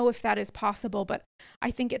don't know if that is possible, but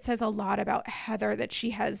I think it says a lot about Heather that she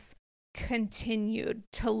has continued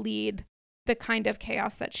to lead the kind of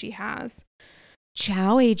chaos that she has.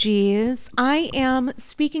 Ciao, AGs. I am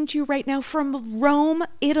speaking to you right now from Rome,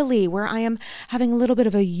 Italy, where I am having a little bit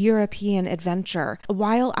of a European adventure.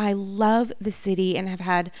 While I love the city and have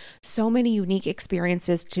had so many unique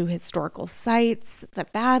experiences to historical sites, the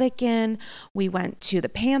Vatican, we went to the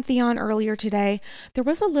Pantheon earlier today, there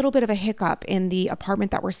was a little bit of a hiccup in the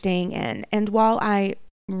apartment that we're staying in. And while I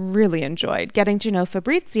really enjoyed getting to know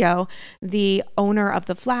Fabrizio, the owner of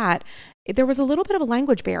the flat, there was a little bit of a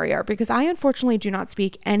language barrier because I unfortunately do not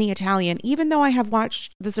speak any Italian, even though I have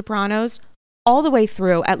watched The Sopranos all the way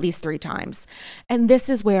through at least 3 times. And this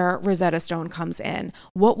is where Rosetta Stone comes in.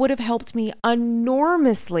 What would have helped me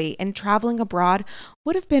enormously in traveling abroad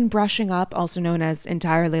would have been brushing up, also known as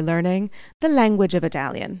entirely learning, the language of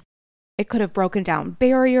Italian. It could have broken down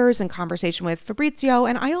barriers in conversation with Fabrizio,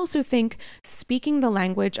 and I also think speaking the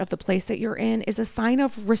language of the place that you're in is a sign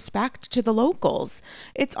of respect to the locals.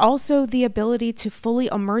 It's also the ability to fully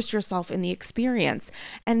immerse yourself in the experience.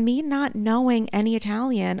 And me not knowing any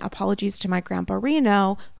Italian, apologies to my grandpa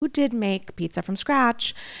Reno, who did make pizza from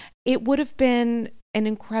scratch, it would have been an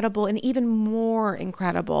incredible and even more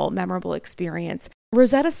incredible, memorable experience.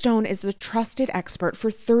 Rosetta Stone is the trusted expert for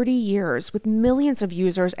 30 years with millions of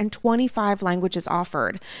users and 25 languages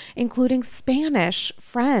offered, including Spanish,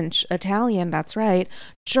 French, Italian, that's right,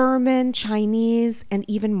 German, Chinese, and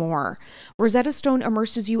even more. Rosetta Stone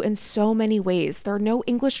immerses you in so many ways. There are no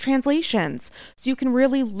English translations, so you can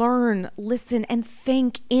really learn, listen, and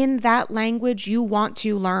think in that language you want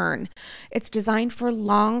to learn. It's designed for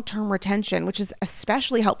long-term retention, which is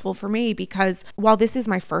especially helpful for me because while this is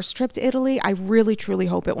my first trip to Italy, I really truly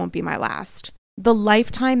hope it won't be my last. The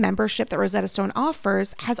lifetime membership that Rosetta Stone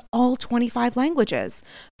offers has all 25 languages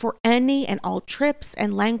for any and all trips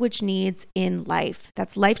and language needs in life.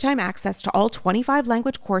 That's lifetime access to all 25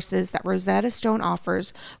 language courses that Rosetta Stone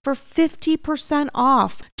offers for 50%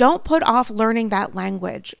 off. Don't put off learning that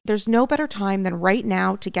language. There's no better time than right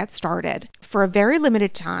now to get started. For a very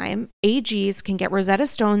limited time, AGs can get Rosetta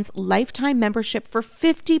Stone's lifetime membership for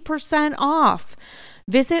 50% off.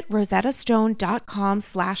 Visit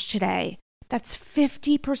rosettastone.com/today. That's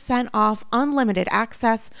 50% off unlimited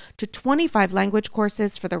access to 25 language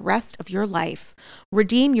courses for the rest of your life.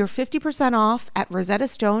 Redeem your 50% off at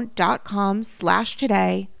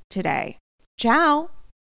rosettastone.com/today today. Ciao.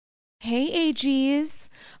 Hey, AGs.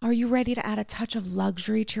 Are you ready to add a touch of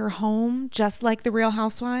luxury to your home, just like the Real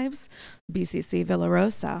Housewives? BCC Villa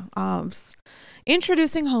Rosa, OBS.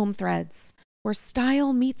 Introducing Home Threads, where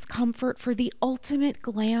style meets comfort for the ultimate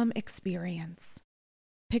glam experience.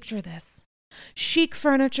 Picture this. Chic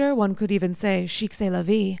furniture, one could even say chic c'est la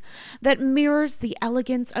vie, that mirrors the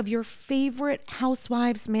elegance of your favorite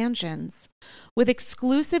housewives' mansions. With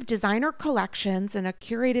exclusive designer collections and a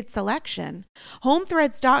curated selection,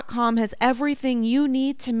 HomeThreads.com has everything you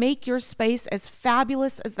need to make your space as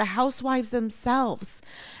fabulous as the housewives themselves,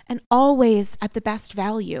 and always at the best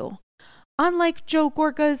value. Unlike Joe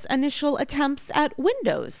Gorga's initial attempts at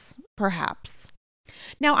windows, perhaps.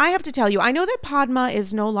 Now, I have to tell you, I know that Padma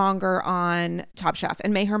is no longer on Top Chef,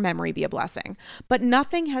 and may her memory be a blessing, but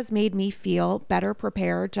nothing has made me feel better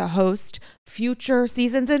prepared to host future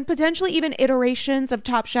seasons and potentially even iterations of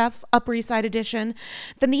Top Chef Upper East Side Edition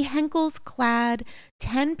than the Henkel's clad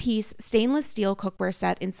 10-piece stainless steel cookware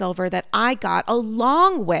set in silver that I got,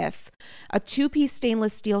 along with a 2-piece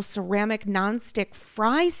stainless steel ceramic nonstick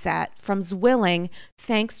fry set from Zwilling,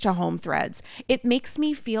 thanks to Home Threads. It makes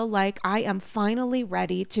me feel like I am finally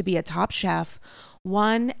ready to be a top chef,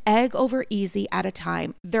 one egg over easy at a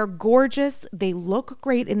time. They're gorgeous. They look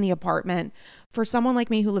great in the apartment. For someone like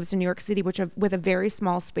me who lives in New York City, with a very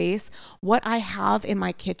small space, what I have in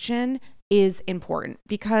my kitchen is important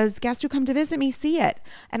because guests who come to visit me see it.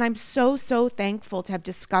 And I'm so thankful to have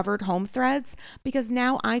discovered Home Threads because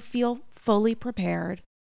now I feel fully prepared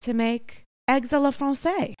to make eggs a la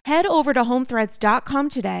Francais. Head over to HomeThreads.com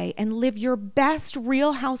today and live your best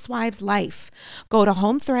Real Housewives life. Go to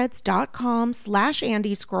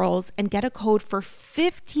HomeThreads.com/AndyScrolls and get a code for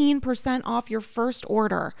 15% off your first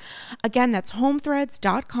order. Again, that's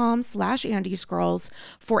HomeThreads.com/AndyScrolls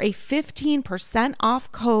for a 15%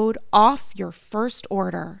 off code off your first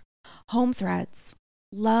order. Home Threads.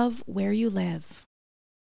 Love where you live.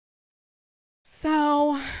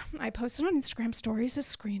 So I posted on Instagram stories a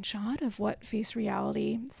screenshot of what Face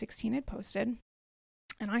Reality 16 had posted.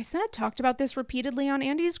 And I talked about this repeatedly on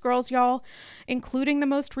Andy's Girls, y'all, including the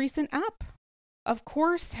most recent app. Of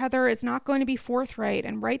course, Heather is not going to be forthright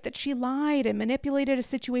and write that she lied and manipulated a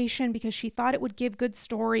situation because she thought it would give good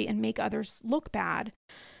story and make others look bad.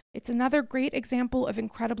 It's another great example of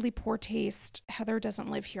incredibly poor taste. Heather doesn't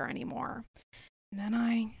live here anymore. And then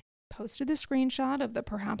I posted the screenshot of the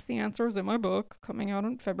Perhaps the Answers in my book coming out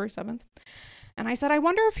on February 7th. And I said, I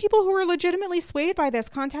wonder if people who are legitimately swayed by this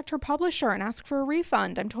contact her publisher and ask for a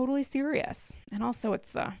refund. I'm totally serious. And also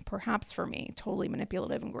it's the perhaps for me, totally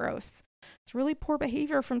manipulative and gross. It's really poor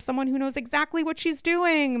behavior from someone who knows exactly what she's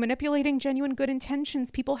doing, manipulating genuine good intentions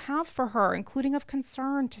people have for her, including of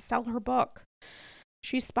concern to sell her book.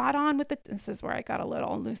 She's spot on with this is where I got a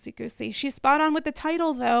little loosey-goosey. She's spot on with the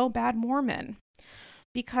title though, Bad Mormon.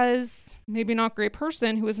 Because maybe not great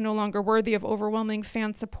person who is no longer worthy of overwhelming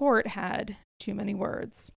fan support had too many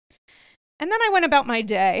words. And then I went about my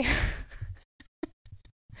day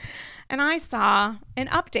and I saw an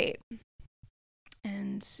update.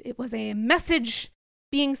 And it was a message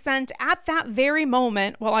being sent at that very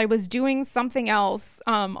moment while I was doing something else,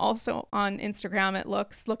 also on Instagram, it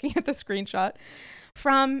looks, looking at the screenshot,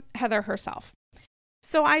 from Heather herself.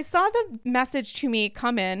 So I saw the message to me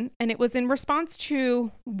come in, and it was in response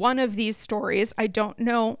to one of these stories, I don't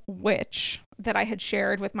know which, that I had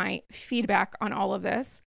shared with my feedback on all of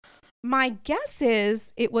this. My guess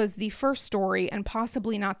is it was the first story and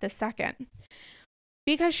possibly not the second,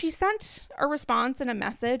 because she sent a response and a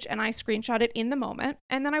message and I screenshot it in the moment.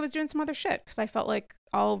 And then I was doing some other shit because I felt like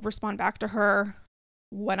I'll respond back to her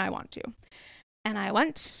when I want to. And I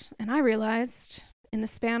went and I realized in the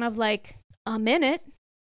span of like a minute,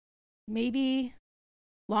 maybe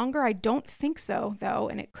longer, I don't think so though,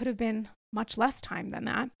 and it could have been much less time than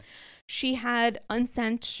that, she had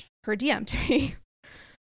unsent her DM to me,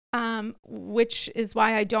 which is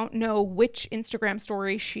why I don't know which Instagram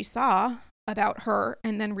story she saw about her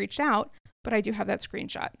and then reached out, but I do have that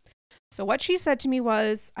screenshot. So what she said to me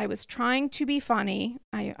was, I was trying to be funny.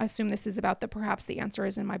 I assume this is about the Perhaps the Answer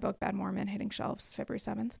is in my book, Bad Mormon, hitting shelves February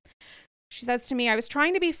 7th. She says to me, I was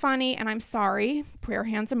trying to be funny and I'm sorry, prayer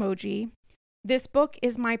hands emoji. This book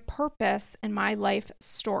is my purpose and my life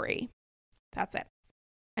story. That's it.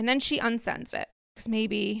 And then she unsends it because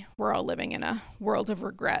maybe we're all living in a world of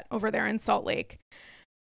regret over there in Salt Lake.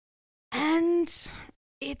 And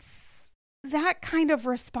it's that kind of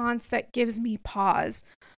response that gives me pause.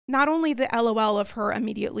 Not only the LOL of her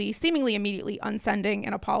seemingly immediately unsending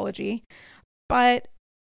an apology, but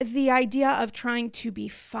the idea of trying to be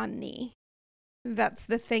funny. That's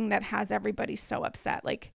the thing that has everybody so upset.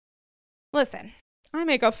 Like, listen, I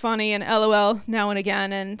make a funny and LOL now and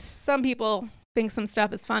again, and some people think some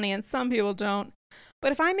stuff is funny and some people don't.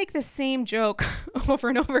 But if I make the same joke over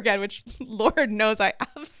and over again, which Lord knows I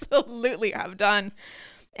absolutely have done,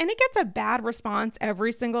 and it gets a bad response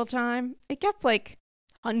every single time, it gets like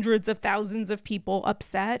hundreds of thousands of people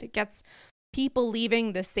upset. It gets people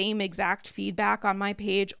leaving the same exact feedback on my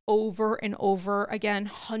page over and over again,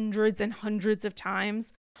 hundreds and hundreds of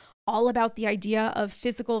times, all about the idea of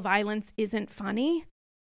physical violence isn't funny.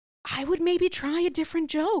 I would maybe try a different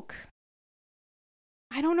joke.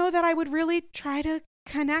 I don't know that I would really try to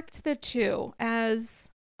connect the two as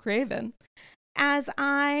Craven as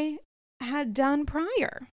I had done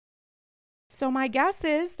prior. So my guess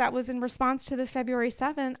is that was in response to the February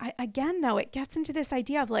 7th. Again, though, it gets into this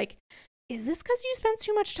idea of like, is this because you spent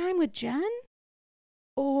too much time with Jen?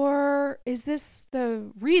 Or is this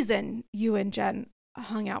the reason you and Jen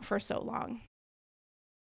hung out for so long?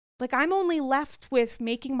 Like, I'm only left with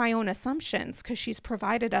making my own assumptions because she's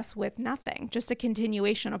provided us with nothing, just a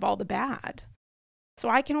continuation of all the bad. So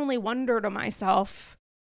I can only wonder to myself,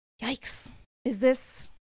 yikes, is this,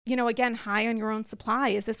 again, high on your own supply?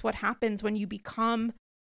 Is this what happens when you become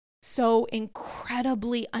so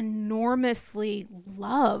incredibly, enormously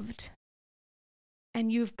loved?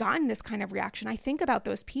 And you've gotten this kind of reaction. I think about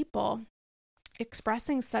those people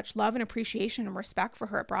expressing such love and appreciation and respect for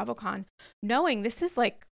her at BravoCon, knowing this is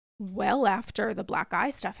like well after the black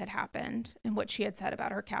eye stuff had happened and what she had said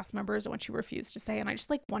about her cast members and what she refused to say. And I just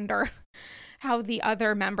like wonder how the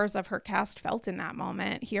other members of her cast felt in that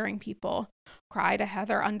moment, hearing people cry to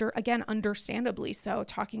Heather, understandably so,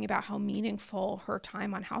 talking about how meaningful her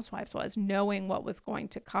time on Housewives was, knowing what was going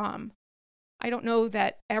to come. I don't know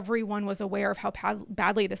that everyone was aware of how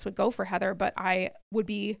badly this would go for Heather, but I would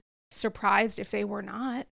be surprised if they were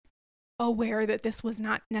not aware that this was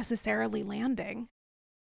not necessarily landing.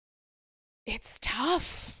 It's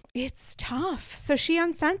tough. So she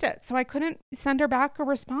unsent it. So I couldn't send her back a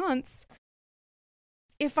response.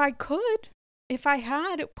 If I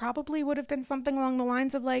had, it probably would have been something along the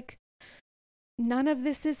lines of like, none of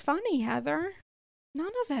this is funny, Heather.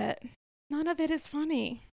 None of it is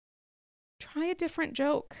funny. Try a different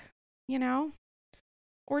joke,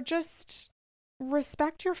 or just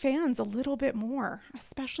respect your fans a little bit more,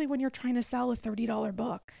 especially when you're trying to sell a $30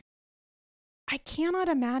 book. I cannot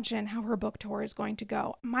imagine how her book tour is going to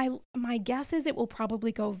go. My guess is it will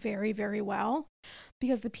probably go very, very well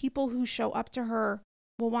because the people who show up to her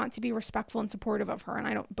will want to be respectful and supportive of her. And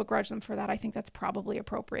I don't begrudge them for that. I think that's probably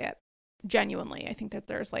appropriate. Genuinely. I think that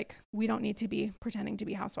there's we don't need to be pretending to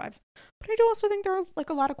be housewives. But I do also think there are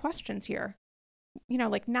a lot of questions here.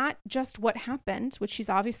 Not just what happened, which she's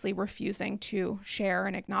obviously refusing to share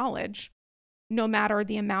and acknowledge, no matter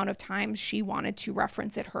the amount of times she wanted to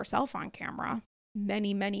reference it herself on camera,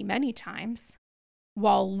 many, many, many times,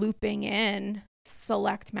 while looping in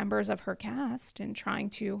select members of her cast and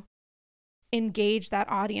trying to engage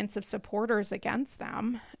that audience of supporters against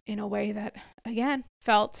them in a way that, again,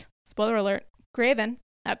 felt, spoiler alert, Craven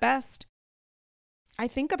at best. I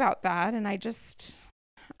think about that and I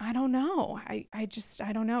don't know. I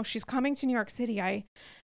don't know. She's coming to New York City. I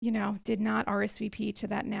did not RSVP to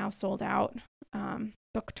that now sold out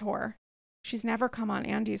book tour. She's never come on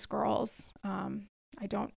Andy's Girls. I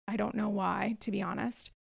don't know why, to be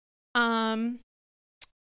honest.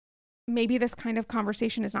 Maybe this kind of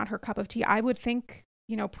conversation is not her cup of tea. I would think,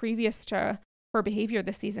 previous to her behavior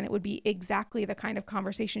this season, it would be exactly the kind of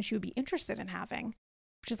conversation she would be interested in having,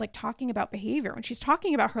 which is talking about behavior. When she's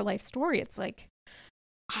talking about her life story, it's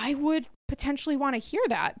I would potentially want to hear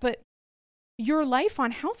that, but your life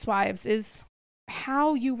on Housewives is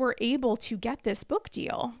how you were able to get this book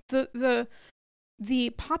deal. The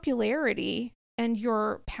popularity and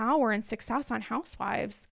your power and success on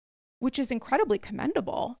Housewives, which is incredibly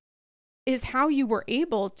commendable, is how you were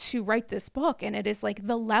able to write this book. And it is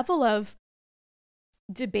the level of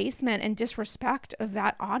debasement and disrespect of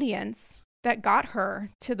that audience that got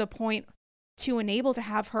her to the point to enable her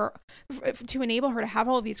to have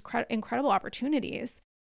all of these incredible opportunities.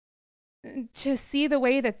 To see the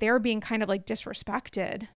way that they're being kind of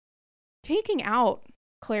disrespected, taking out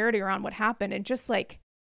clarity around what happened and just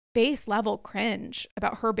base level cringe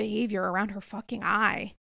about her behavior around her fucking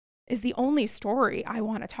eye is the only story I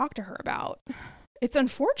want to talk to her about. it's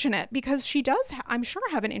unfortunate because she does, I'm sure,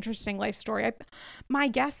 have an interesting life story. My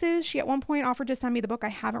guess is she at one point offered to send me the book. I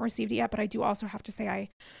haven't received it yet, but I do also have to say I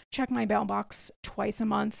check my mailbox twice a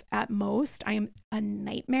month at most. I am a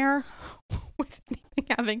nightmare with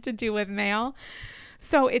anything having to do with mail.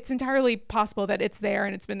 So it's entirely possible that it's there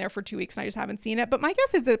and it's been there for 2 weeks and I just haven't seen it. But my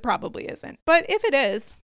guess is it probably isn't. But if it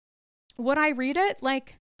is, would I read it?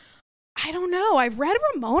 Like, I don't know. I've read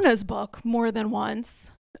Ramona's book more than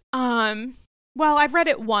once. Well, I've read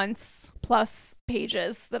it once plus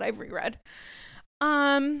pages that I've reread.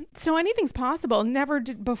 So anything's possible. Never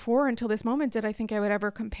did before until this moment did I think I would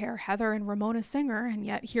ever compare Heather and Ramona Singer. And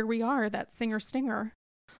yet here we are, that Singer Stinger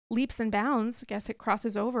leaps and bounds. I guess it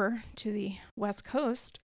crosses over to the West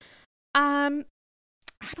Coast. I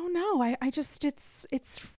don't know. I just,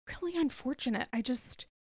 it's really unfortunate.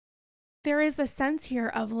 There is a sense here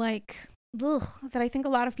of like, that I think a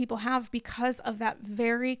lot of people have because of that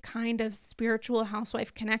very kind of spiritual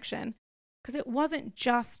housewife connection. Because it wasn't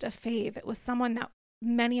just a fave. It was someone that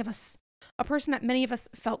a person that many of us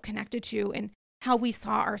felt connected to and how we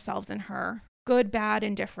saw ourselves in her. Good, bad,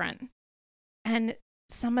 and different. And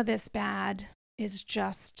some of this bad is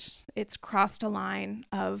just, it's crossed a line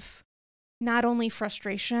of not only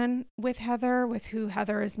frustration with Heather, with who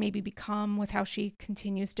Heather has maybe become, with how she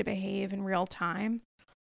continues to behave in real time,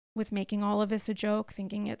 with making all of this a joke,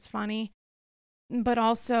 thinking it's funny, but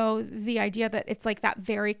also the idea that it's like that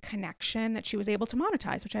very connection that she was able to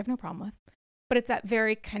monetize, which I have no problem with. But it's that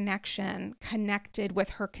very connection connected with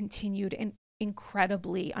her continued and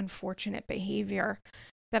incredibly unfortunate behavior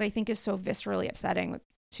that I think is so viscerally upsetting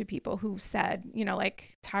to people who said,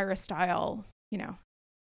 like Tyra style,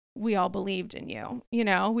 we all believed in you,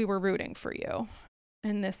 we were rooting for you.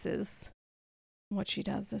 And this is what she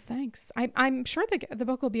does is thanks. I'm sure the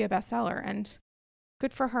book will be a bestseller and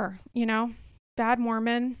good for her, Bad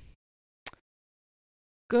Mormon,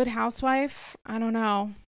 good housewife. I don't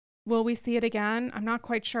know. Will we see it again? I'm not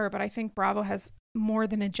quite sure, but I think Bravo has more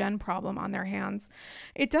than a Jen problem on their hands.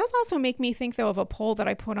 It does also make me think, though, of a poll that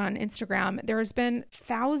I put on Instagram. There's been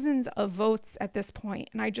thousands of votes at this point,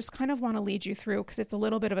 and I just kind of want to lead you through because it's a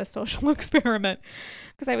little bit of a social experiment.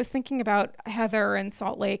 Because I was thinking about Heather and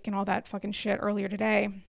Salt Lake and all that fucking shit earlier today,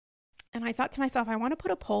 and I thought to myself, I want to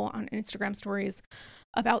put a poll on Instagram stories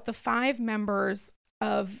about the 5 members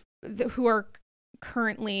who are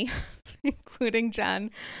currently, including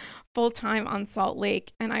Jen, full-time on Salt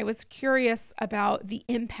Lake. And I was curious about the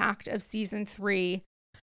impact of season 3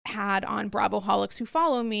 had on Bravoholics who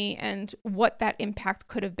follow me and what that impact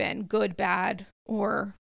could have been, good, bad,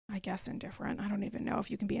 or I guess indifferent. I don't even know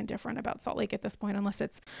if you can be indifferent about Salt Lake at this point unless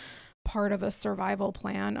it's part of a survival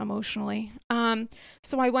plan emotionally.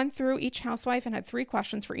 So I went through each housewife and had 3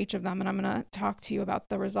 questions for each of them, and I'm going to talk to you about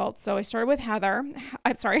the results. So I started with Heather.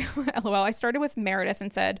 I'm sorry, LOL. I started with Meredith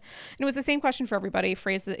and said, and it was the same question for everybody,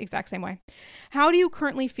 phrased the exact same way. How do you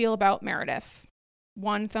currently feel about Meredith?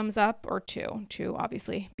 1 thumbs up or 2? 2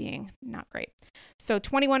 obviously being not great. So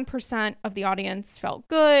 21% of the audience felt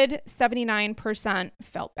good, 79%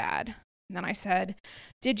 felt bad. And then I said,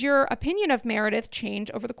 did your opinion of Meredith change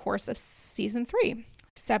over the course of season 3?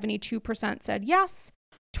 72% said yes,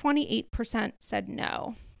 28% said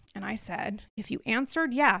no. And I said, if you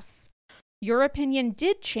answered yes, your opinion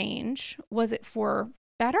did change. Was it for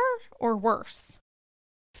better or worse?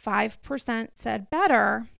 5% said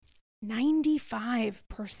better,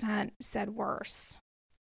 95% said worse.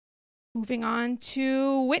 Moving on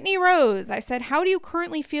to Whitney Rose. I said, how do you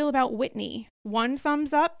currently feel about Whitney? 1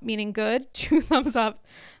 thumbs up, meaning good. 2 thumbs up,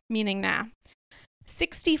 meaning nah.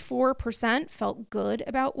 64% felt good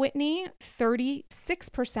about Whitney.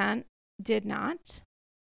 36% did not.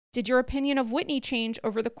 Did your opinion of Whitney change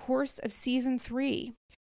over the course of season 3?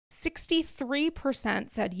 63%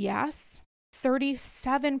 said yes.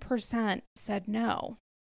 37% said no.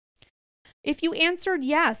 If you answered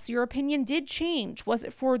yes, your opinion did change. Was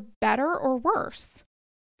it for better or worse?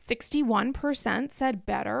 61% said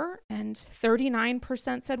better and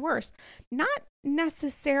 39% said worse. Not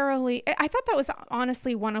necessarily. I thought that was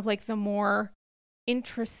honestly one of like the more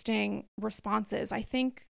interesting responses. I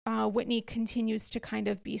think Whitney continues to kind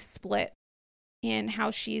of be split in how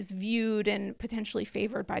she's viewed and potentially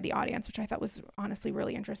favored by the audience, which I thought was honestly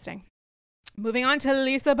really interesting. Moving on to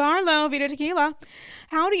Lisa Barlow, Vida Tequila.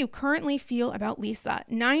 How do you currently feel about Lisa?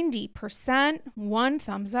 90%, 1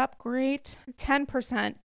 thumbs up, great.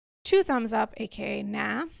 10%, 2 thumbs up, aka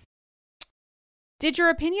nah. Did your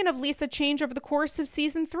opinion of Lisa change over the course of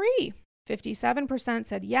season 3? 57%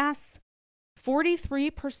 said yes.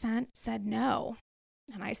 43% said no.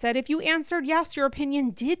 And I said, if you answered yes, your opinion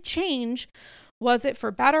did change. Was it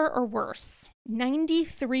for better or worse?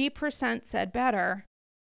 93% said better.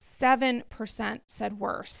 7% said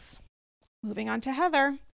worse. Moving on to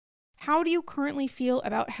Heather. How do you currently feel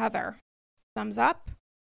about Heather? Thumbs up,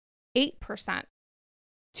 8%.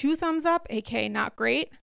 2 thumbs up, aka not great,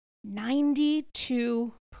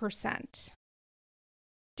 92%.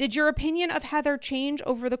 Did your opinion of Heather change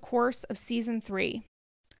over the course of season 3?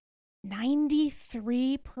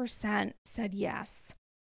 93% said yes.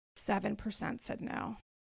 7% said no.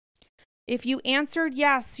 If you answered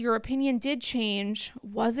yes, your opinion did change.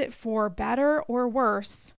 Was it for better or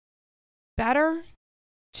worse? Better,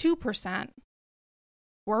 2%.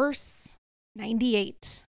 Worse,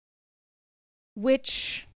 98%.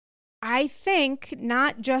 Which I think,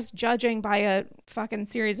 not just judging by a fucking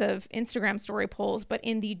series of Instagram story polls, but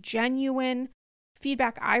in the genuine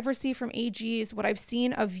feedback I've received from AGs, what I've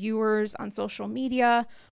seen of viewers on social media,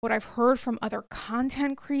 what I've heard from other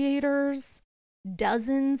content creators,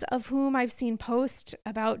 dozens of whom I've seen post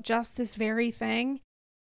about just this very thing.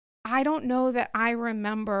 I don't know that I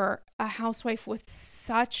remember a housewife with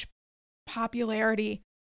such popularity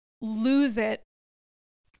lose it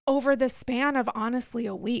over the span of honestly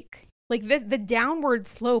a week. Like the downward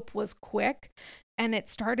slope was quick, and it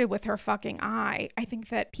started with her fucking eye. I think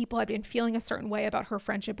that people had been feeling a certain way about her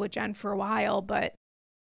friendship with Jen for a while, but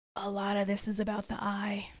a lot of this is about the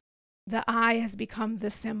eye. The eye has become the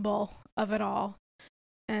symbol of it all.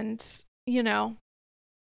 And, you know,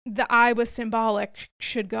 the eye was symbolic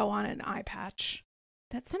should go on an eye patch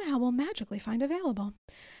that somehow we'll magically find available.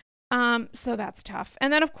 So that's tough.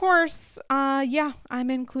 And then, of course, I'm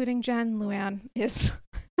including Jen. Luann is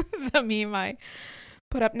the meme I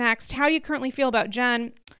put up next. How do you currently feel about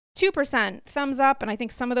Jen? 2% thumbs up, and I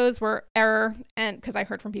think some of those were error, and because I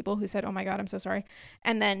heard from people who said, oh my God, I'm so sorry.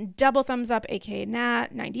 And then double thumbs up, aka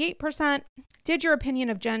Nat, 98%. Did your opinion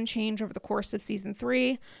of Jen change over the course of season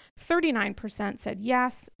 3? 39% said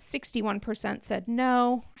yes, 61% said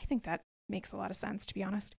no. I think that makes a lot of sense, to be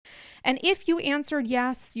honest. And if you answered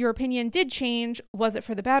yes, your opinion did change. Was it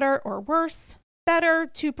for the better or worse? Better,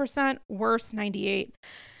 2%, worse, 98%.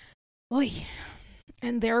 Oy.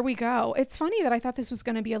 And there we go. It's funny that I thought this was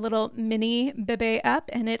going to be a little mini bebe up,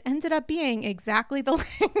 and it ended up being exactly the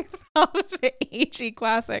length of the AG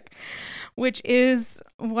Classic, which is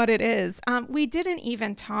what it is. We didn't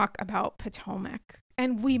even talk about Potomac,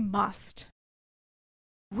 and we must.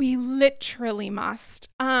 We literally must.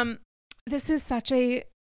 This is such a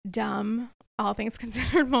dumb, all things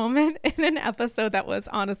considered moment in an episode that was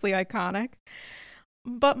honestly iconic.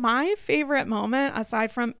 But my favorite moment,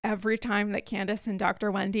 aside from every time that Candace and Dr.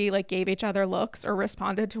 Wendy gave each other looks or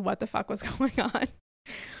responded to what the fuck was going on,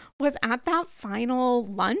 was at that final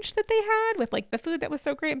lunch that they had with the food that was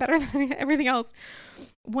so great and better than everything else.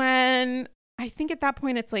 When I think at that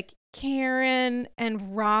point it's Karen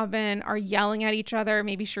and Robin are yelling at each other.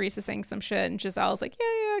 Maybe Charisse is saying some shit and Giselle's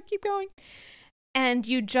yeah, keep going. And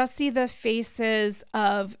you just see the faces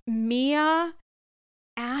of Mia,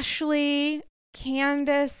 Ashley,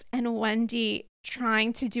 Candace, and Wendy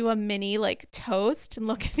trying to do a mini toast and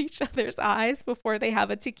look at each other's eyes before they have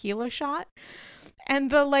a tequila shot. And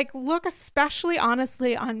the look, especially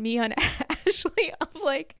honestly on Mia and Ashley, of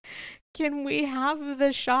can we have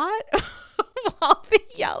the shot while the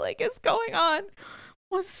yelling is going on,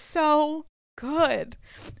 was so good.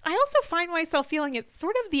 I also find myself feeling it's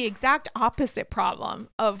sort of the exact opposite problem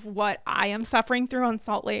of what I am suffering through on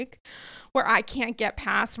Salt Lake, where I can't get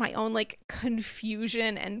past my own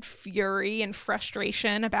confusion and fury and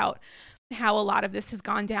frustration about how a lot of this has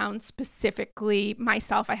gone down, specifically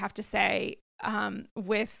myself, I have to say,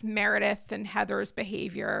 with Meredith and Heather's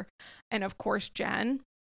behavior, and of course Jen.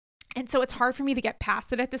 And so it's hard for me to get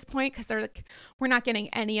past it at this point because they're we're not getting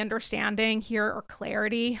any understanding here or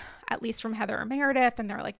clarity, at least from Heather or Meredith. And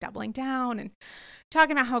they're doubling down and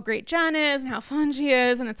talking about how great Jen is and how fun she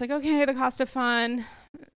is. And it's okay, the cost of fun,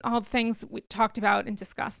 all the things we talked about and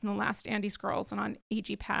discussed in the last Andy's Girls and on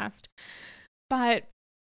AG Past. But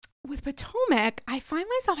with Potomac, I find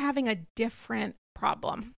myself having a different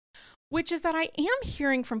problem, which is that I am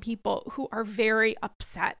hearing from people who are very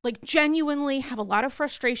upset, genuinely have a lot of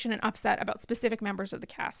frustration and upset about specific members of the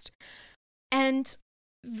cast. And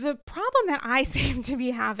the problem that I seem to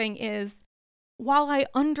be having is, while I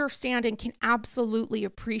understand and can absolutely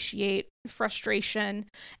appreciate frustration,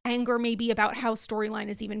 anger maybe about how storyline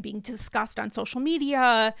is even being discussed on social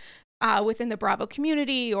media, within the Bravo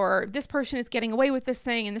community, or this person is getting away with this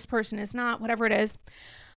thing and this person is not, whatever it is,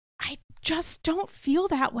 I just don't feel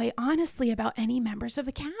that way, honestly, about any members of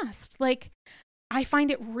the cast. I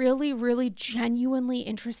find it really, really genuinely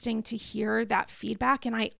interesting to hear that feedback,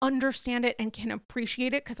 and I understand it and can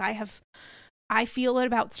appreciate it because I have I feel it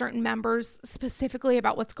about certain members, specifically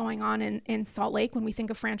about what's going on in Salt Lake when we think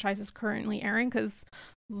of franchises currently airing, because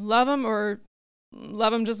love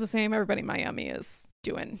them just the same. Everybody in Miami is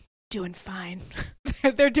doing fine.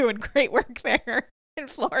 They're doing great work there. In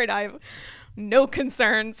Florida, I have no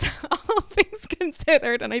concerns, all things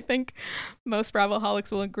considered. And I think most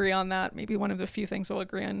Bravoholics will agree on that. Maybe one of the few things we'll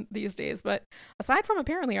agree on these days. But aside from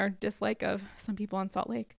apparently our dislike of some people on Salt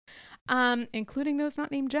Lake, including those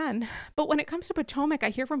not named Jen. But when it comes to Potomac, I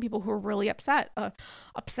hear from people who are really upset at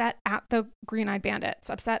the Green-Eyed Bandits,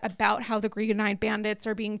 upset about how the Green-Eyed Bandits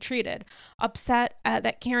are being treated, upset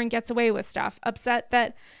that Karen gets away with stuff, upset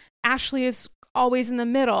that Ashley is always in the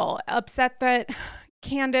middle, upset that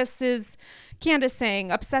Candace is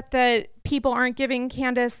Candace-ing, upset that people aren't giving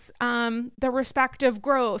Candace the respect of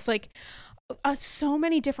growth, like so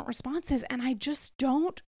many different responses. And I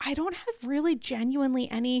don't have really genuinely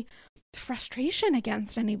any frustration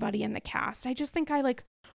against anybody in the cast. I just think I like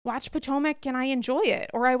watch Potomac and I enjoy it,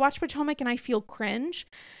 or I watch Potomac and I feel cringe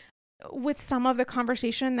with some of the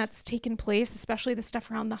conversation that's taken place, especially the stuff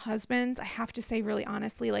around the husbands. I have to say really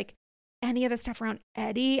honestly, like any of the stuff around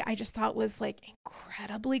Eddie, I just thought was like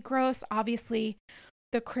incredibly gross. Obviously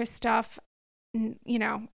the Chris stuff, you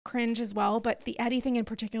know, cringe as well, but the Eddie thing in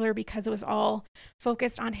particular, because it was all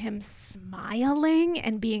focused on him smiling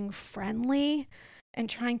and being friendly and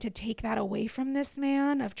trying to take that away from this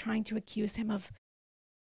man, of trying to accuse him of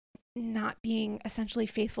not being essentially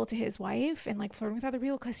faithful to his wife and like flirting with other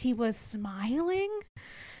people because he was smiling,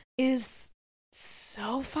 is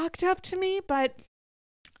so fucked up to me. But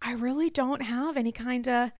I really don't have any kind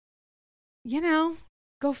of, you know,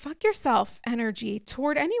 go fuck yourself energy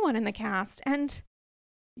toward anyone in the cast. And,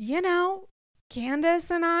 you know, Candace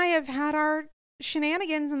and I have had our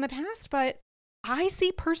shenanigans in the past, but I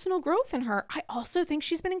see personal growth in her. I also think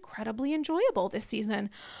she's been incredibly enjoyable this season.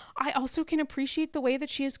 I also can appreciate the way that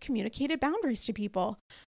she has communicated boundaries to people.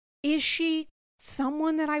 Is she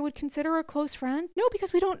someone that I would consider a close friend? No,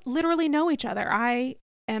 because we don't literally know each other. I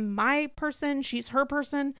am my person, she's her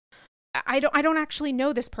person. I don't actually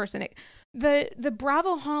know this person. The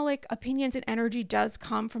Bravoholic opinions and energy does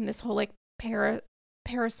come from this whole like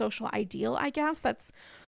parasocial ideal, I guess. That's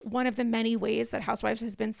one of the many ways that Housewives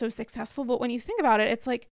has been so successful. But when you think about it, it's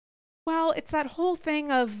like, well, it's that whole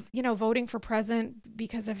thing of, you know, voting for president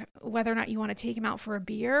because of whether or not you want to take him out for a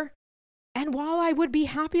beer. And while I would be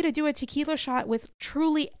happy to do a tequila shot with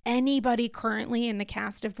truly anybody currently in the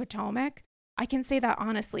cast of Potomac, I can say that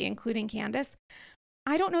honestly, including Candace,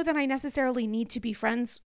 I don't know that I necessarily need to be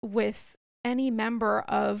friends with any member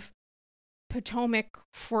of Potomac,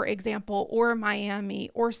 for example, or Miami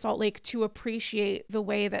or Salt Lake to appreciate the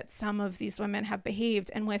way that some of these women have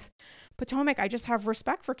behaved. And with Potomac, I just have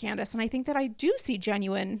respect for Candace. And I think that I do see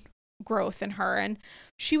genuine growth in her. And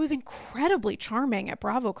she was incredibly charming at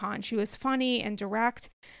BravoCon. She was funny and direct,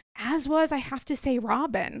 as was, I have to say,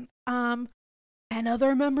 Robin. And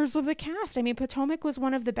other members of the cast. I mean, Potomac was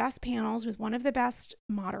one of the best panels with one of the best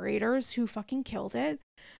moderators who fucking killed it.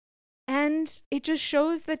 And it just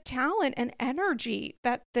shows the talent and energy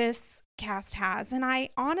that this cast has. And I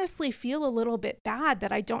honestly feel a little bit bad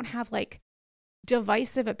that I don't have like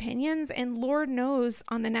divisive opinions. And Lord knows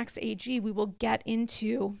on the next AG, we will get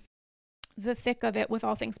into the thick of it with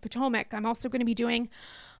all things Potomac. I'm also going to be doing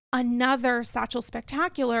another Satchel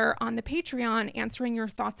Spectacular on the Patreon, answering your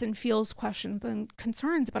thoughts and feels, questions and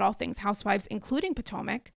concerns about all things Housewives, including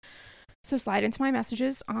Potomac. So slide into my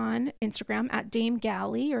messages on Instagram at Dame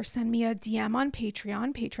Galley, or send me a DM on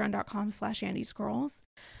Patreon, patreon.com/AndyScrolls.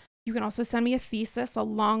 You can also send me a thesis, a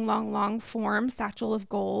long form Satchel of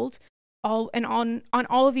Gold. On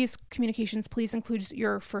all of these communications, please include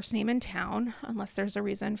your first name and town, unless there's a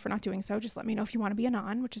reason for not doing so. Just let me know if you want to be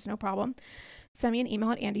anon, which is no problem. Send me an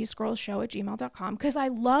email at andyscrollsshow@gmail.com, because I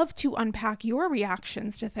love to unpack your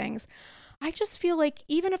reactions to things. I just feel like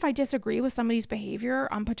even if I disagree with somebody's behavior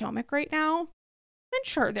on Potomac right now, and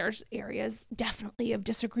sure, there's areas definitely of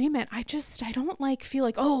disagreement, I don't feel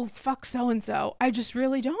like, oh, fuck so-and-so. I just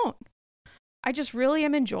really don't. I just really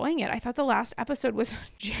am enjoying it. I thought the last episode was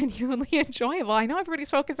genuinely enjoyable. I know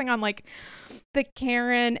everybody's focusing on like the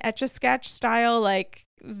Karen Etch-a-Sketch style, like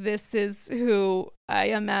this is who I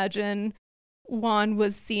imagine Juan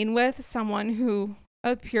was seen with, someone who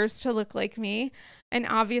appears to look like me. And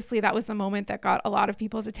obviously that was the moment that got a lot of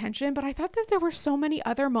people's attention. But I thought that there were so many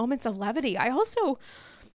other moments of levity. I also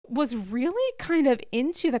was really kind of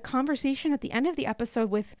into the conversation at the end of the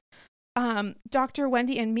episode with Dr.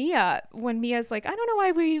 Wendy and Mia, when Mia's like, I don't know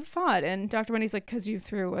why we fought. And Dr. Wendy's like, because you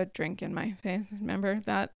threw a drink in my face. Remember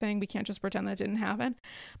that thing? We can't just pretend that didn't happen.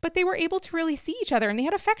 But they were able to really see each other and they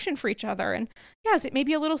had affection for each other. And yes, it may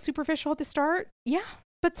be a little superficial at the start. Yeah.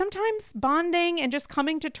 But sometimes bonding and just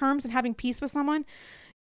coming to terms and having peace with someone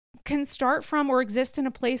can start from or exist in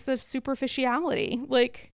a place of superficiality.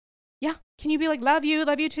 Like, yeah, can you be like, love you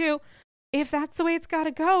too? If that's the way it's got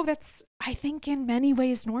to go, that's, I think, in many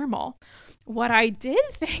ways normal. What I did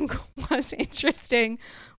think was interesting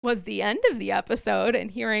was the end of the episode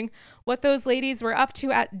and hearing what those ladies were up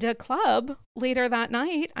to at the club later that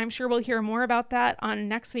night. I'm sure we'll hear more about that on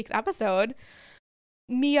next week's episode.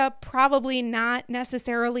 Mia probably not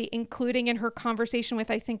necessarily including in her conversation with,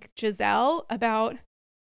 I think, Giselle about,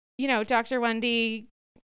 Dr. Wendy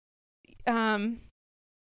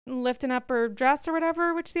lifting up her dress or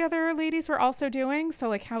whatever, which the other ladies were also doing. So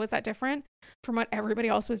like, how is that different from what everybody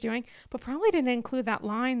else was doing? But probably didn't include that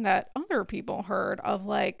line that other people heard of,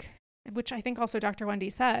 like, which I think also Dr. Wendy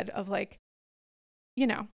said, of like,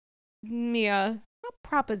 Mia not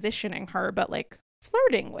propositioning her, but like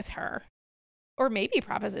flirting with her, or maybe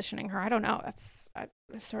propositioning her. I don't know. That's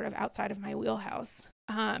sort of outside of my wheelhouse.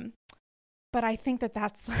 But I think that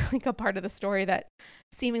that's like a part of the story that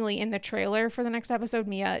seemingly in the trailer for the next episode,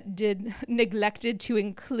 Mia neglected to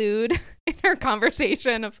include in her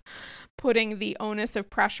conversation of putting the onus of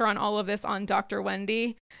pressure on all of this on Dr.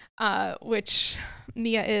 Wendy, which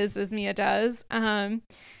Mia is as Mia does.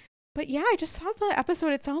 But yeah, I just thought the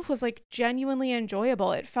episode itself was like genuinely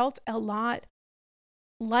enjoyable. It felt a lot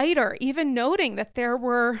lighter, even noting that there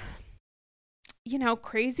were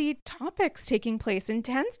crazy topics taking place,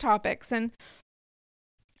 intense topics. And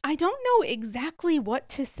I don't know exactly what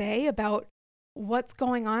to say about what's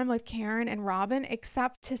going on with Karen and Robin,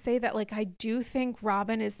 except to say that, like, I do think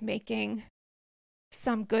Robin is making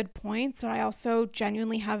some good points. And I also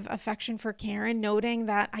genuinely have affection for Karen, noting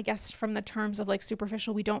that I guess from the terms of like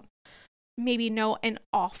superficial, we don't maybe know an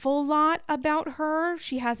awful lot about her.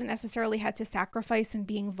 She hasn't necessarily had to sacrifice in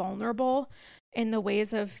being vulnerable in the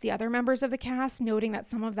ways of the other members of the cast, noting that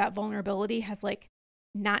some of that vulnerability has like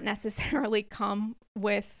not necessarily come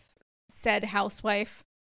with said housewife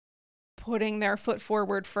putting their foot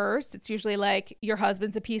forward first. It's usually like, your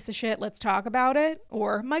husband's a piece of shit, let's talk about it.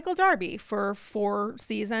 Or Michael Darby for 4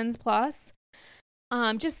 seasons plus.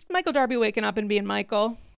 Just Michael Darby waking up and being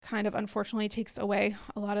Michael kind of unfortunately takes away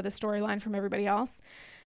a lot of the storyline from everybody else.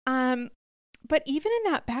 But even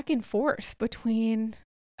in that back and forth between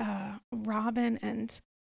Robin and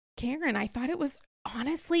Karen, I thought it was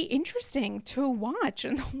honestly interesting to watch,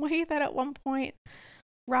 and the way that at one point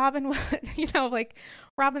Robin would, like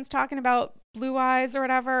Robin's talking about blue eyes or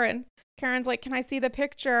whatever, and Karen's like, can I see the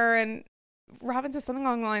picture? And Robin says something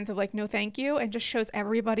along the lines of like, no, thank you, and just shows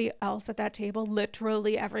everybody else at that table,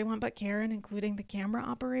 literally everyone but Karen, including the camera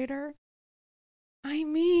operator. I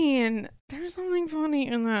mean, there's something funny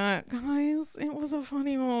in that, guys. It was a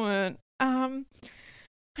funny moment.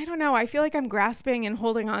 I don't know. I feel like I'm grasping and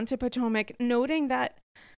holding on to Potomac, noting that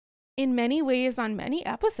in many ways on many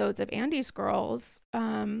episodes of Andy's Girls,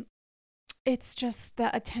 it's just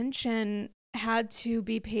the attention had to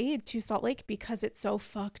be paid to Salt Lake because it's so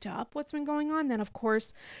fucked up what's been going on. Then, of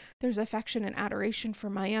course, there's affection and adoration for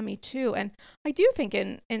Miami, too. And I do think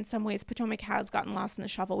in some ways Potomac has gotten lost in the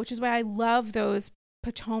shuffle, which is why I love those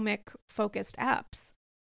Potomac-focused apps.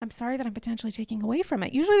 I'm sorry that I'm potentially taking away from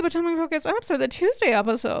it. Usually the Potomac focused apps are the Tuesday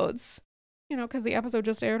episodes, because the episode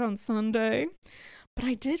just aired on Sunday. But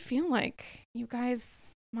I did feel like you guys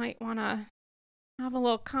might want to have a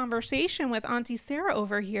little conversation with Auntie Sarah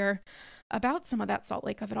over here about some of that Salt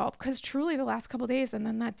Lake of it all, because truly the last couple of days and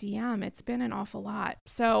then that DM, it's been an awful lot.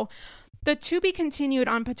 So the to be continued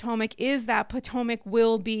on Potomac is that Potomac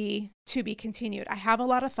will be to be continued. I have a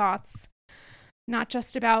lot of thoughts. Not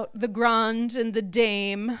just about the Grande and the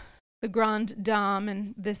Dame, the Grande Dame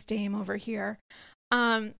and this Dame over here.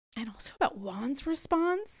 And also about Juan's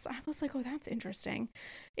response. I was like, oh, that's interesting.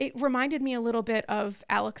 It reminded me a little bit of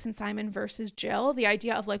Alex and Simon versus Jill. The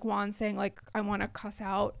idea of like Juan saying like, I want to cuss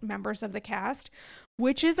out members of the cast,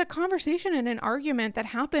 which is a conversation and an argument that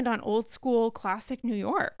happened on old school classic New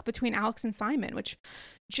York between Alex and Simon, which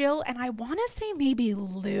Jill and I want to say maybe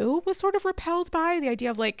Lou was sort of repelled by the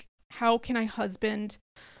idea of like, how can a husband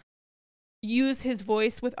use his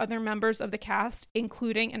voice with other members of the cast,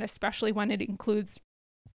 including and especially when it includes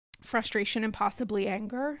frustration and possibly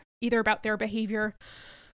anger, either about their behavior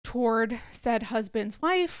toward said husband's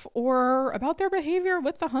wife or about their behavior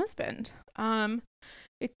with the husband.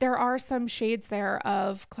 There are some shades there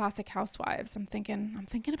of classic housewives. I'm thinking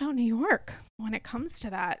about New York when it comes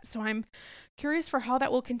to that. So I'm curious for how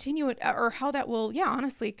that will continue, or how that will,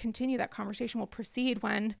 honestly continue. That conversation will proceed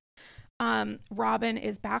when Robin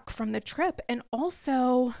is back from the trip. And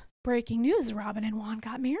also breaking news, Robin and Juan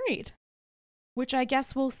got married, which I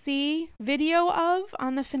guess we'll see video of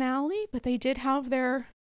on the finale, but they did have their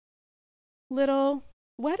little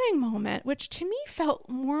wedding moment, which to me felt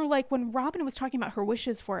more like when Robin was talking about her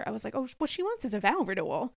wishes for it. I was like, oh, what she wants is a vow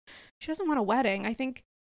renewal. She doesn't want a wedding. I think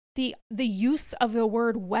the use of the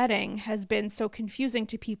word wedding has been so confusing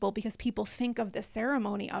to people because people think of the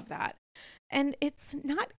ceremony of that. And it's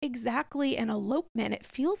not exactly an elopement. It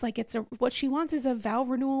feels like what she wants is a vow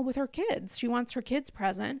renewal with her kids. She wants her kids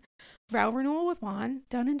present, vow renewal with Juan,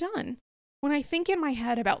 done and done. When I think in my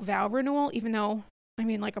head about vow renewal, even though, I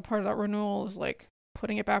mean, like a part of that renewal is like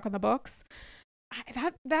putting it back on the books,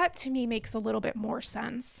 that to me makes a little bit more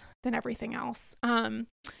sense than everything else.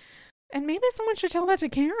 And maybe someone should tell that to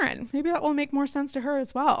Karen. Maybe that will make more sense to her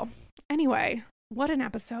as well. Anyway, what an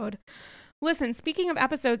episode. Listen, speaking of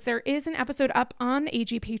episodes, there is an episode up on the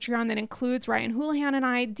AG Patreon that includes Ryan Houlihan and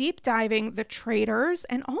I deep diving The Traitors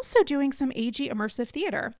and also doing some AG immersive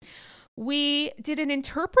theater. We did an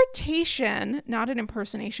interpretation, not an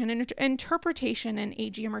impersonation, an interpretation in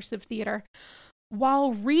AG immersive theater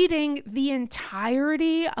while reading the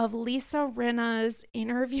entirety of Lisa Rinna's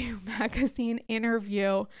interview, magazine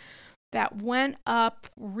interview that went up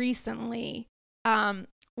recently,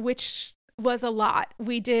 which was a lot.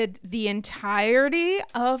 We did the entirety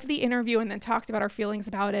of the interview and then talked about our feelings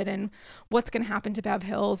about it and what's going to happen to Bev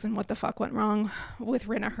Hills and what the fuck went wrong with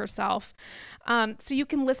Rinna herself. So you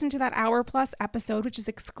can listen to that hour-plus episode, which is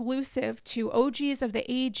exclusive to OGs of the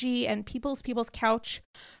AG and People's Couch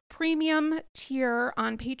premium tier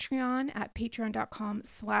on Patreon at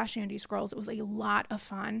patreon.com/AndyScrolls. It was a lot of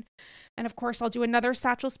fun. And of course, I'll do another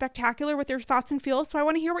Satchel Spectacular with your thoughts and feels. So I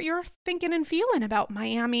want to hear what you're thinking and feeling about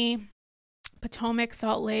Miami, Potomac,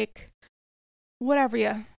 Salt Lake, whatever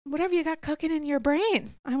you got cooking in your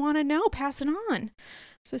brain. I want to know. Pass it on.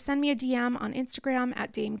 So send me a DM on Instagram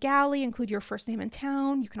at Dame Galley. Include your first name and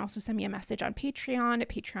town. You can also send me a message on Patreon at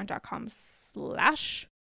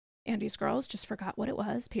patreon.com/AndyScrolls. Just forgot what it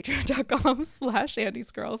was.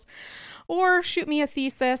 Patreon.com/AndyScrolls. Or shoot me a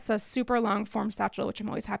thesis, a super long form satchel, which I'm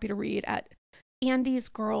always happy to read, at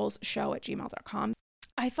andysgirlsshow@gmail.com.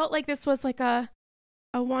 I felt like this was like a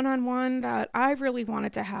one-on-one that I really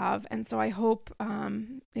wanted to have. And so I hope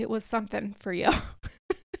it was something for you.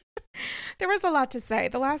 There was a lot to say.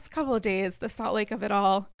 The last couple of days, the Salt Lake of it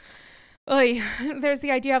all. There's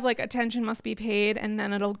the idea of like attention must be paid and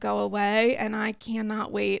then it'll go away. And I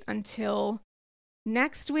cannot wait until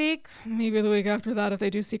next week, maybe the week after that, if they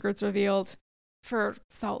do Secrets Revealed, for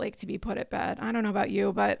Salt Lake to be put at bed. I don't know about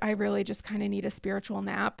you, but I really just kind of need a spiritual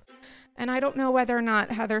nap. And I don't know whether or not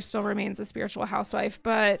Heather still remains a spiritual housewife,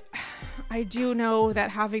 but I do know that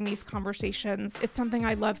having these conversations, it's something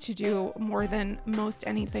I love to do more than most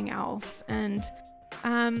anything else. And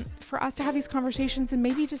for us to have these conversations and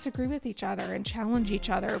maybe disagree with each other and challenge each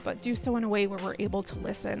other, but do so in a way where we're able to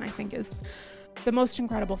listen, I think is the most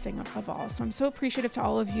incredible thing of all. So I'm so appreciative to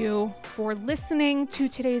all of you for listening to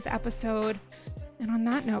today's episode. And on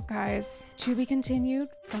that note, guys, to be continued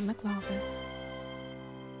from the Clovis.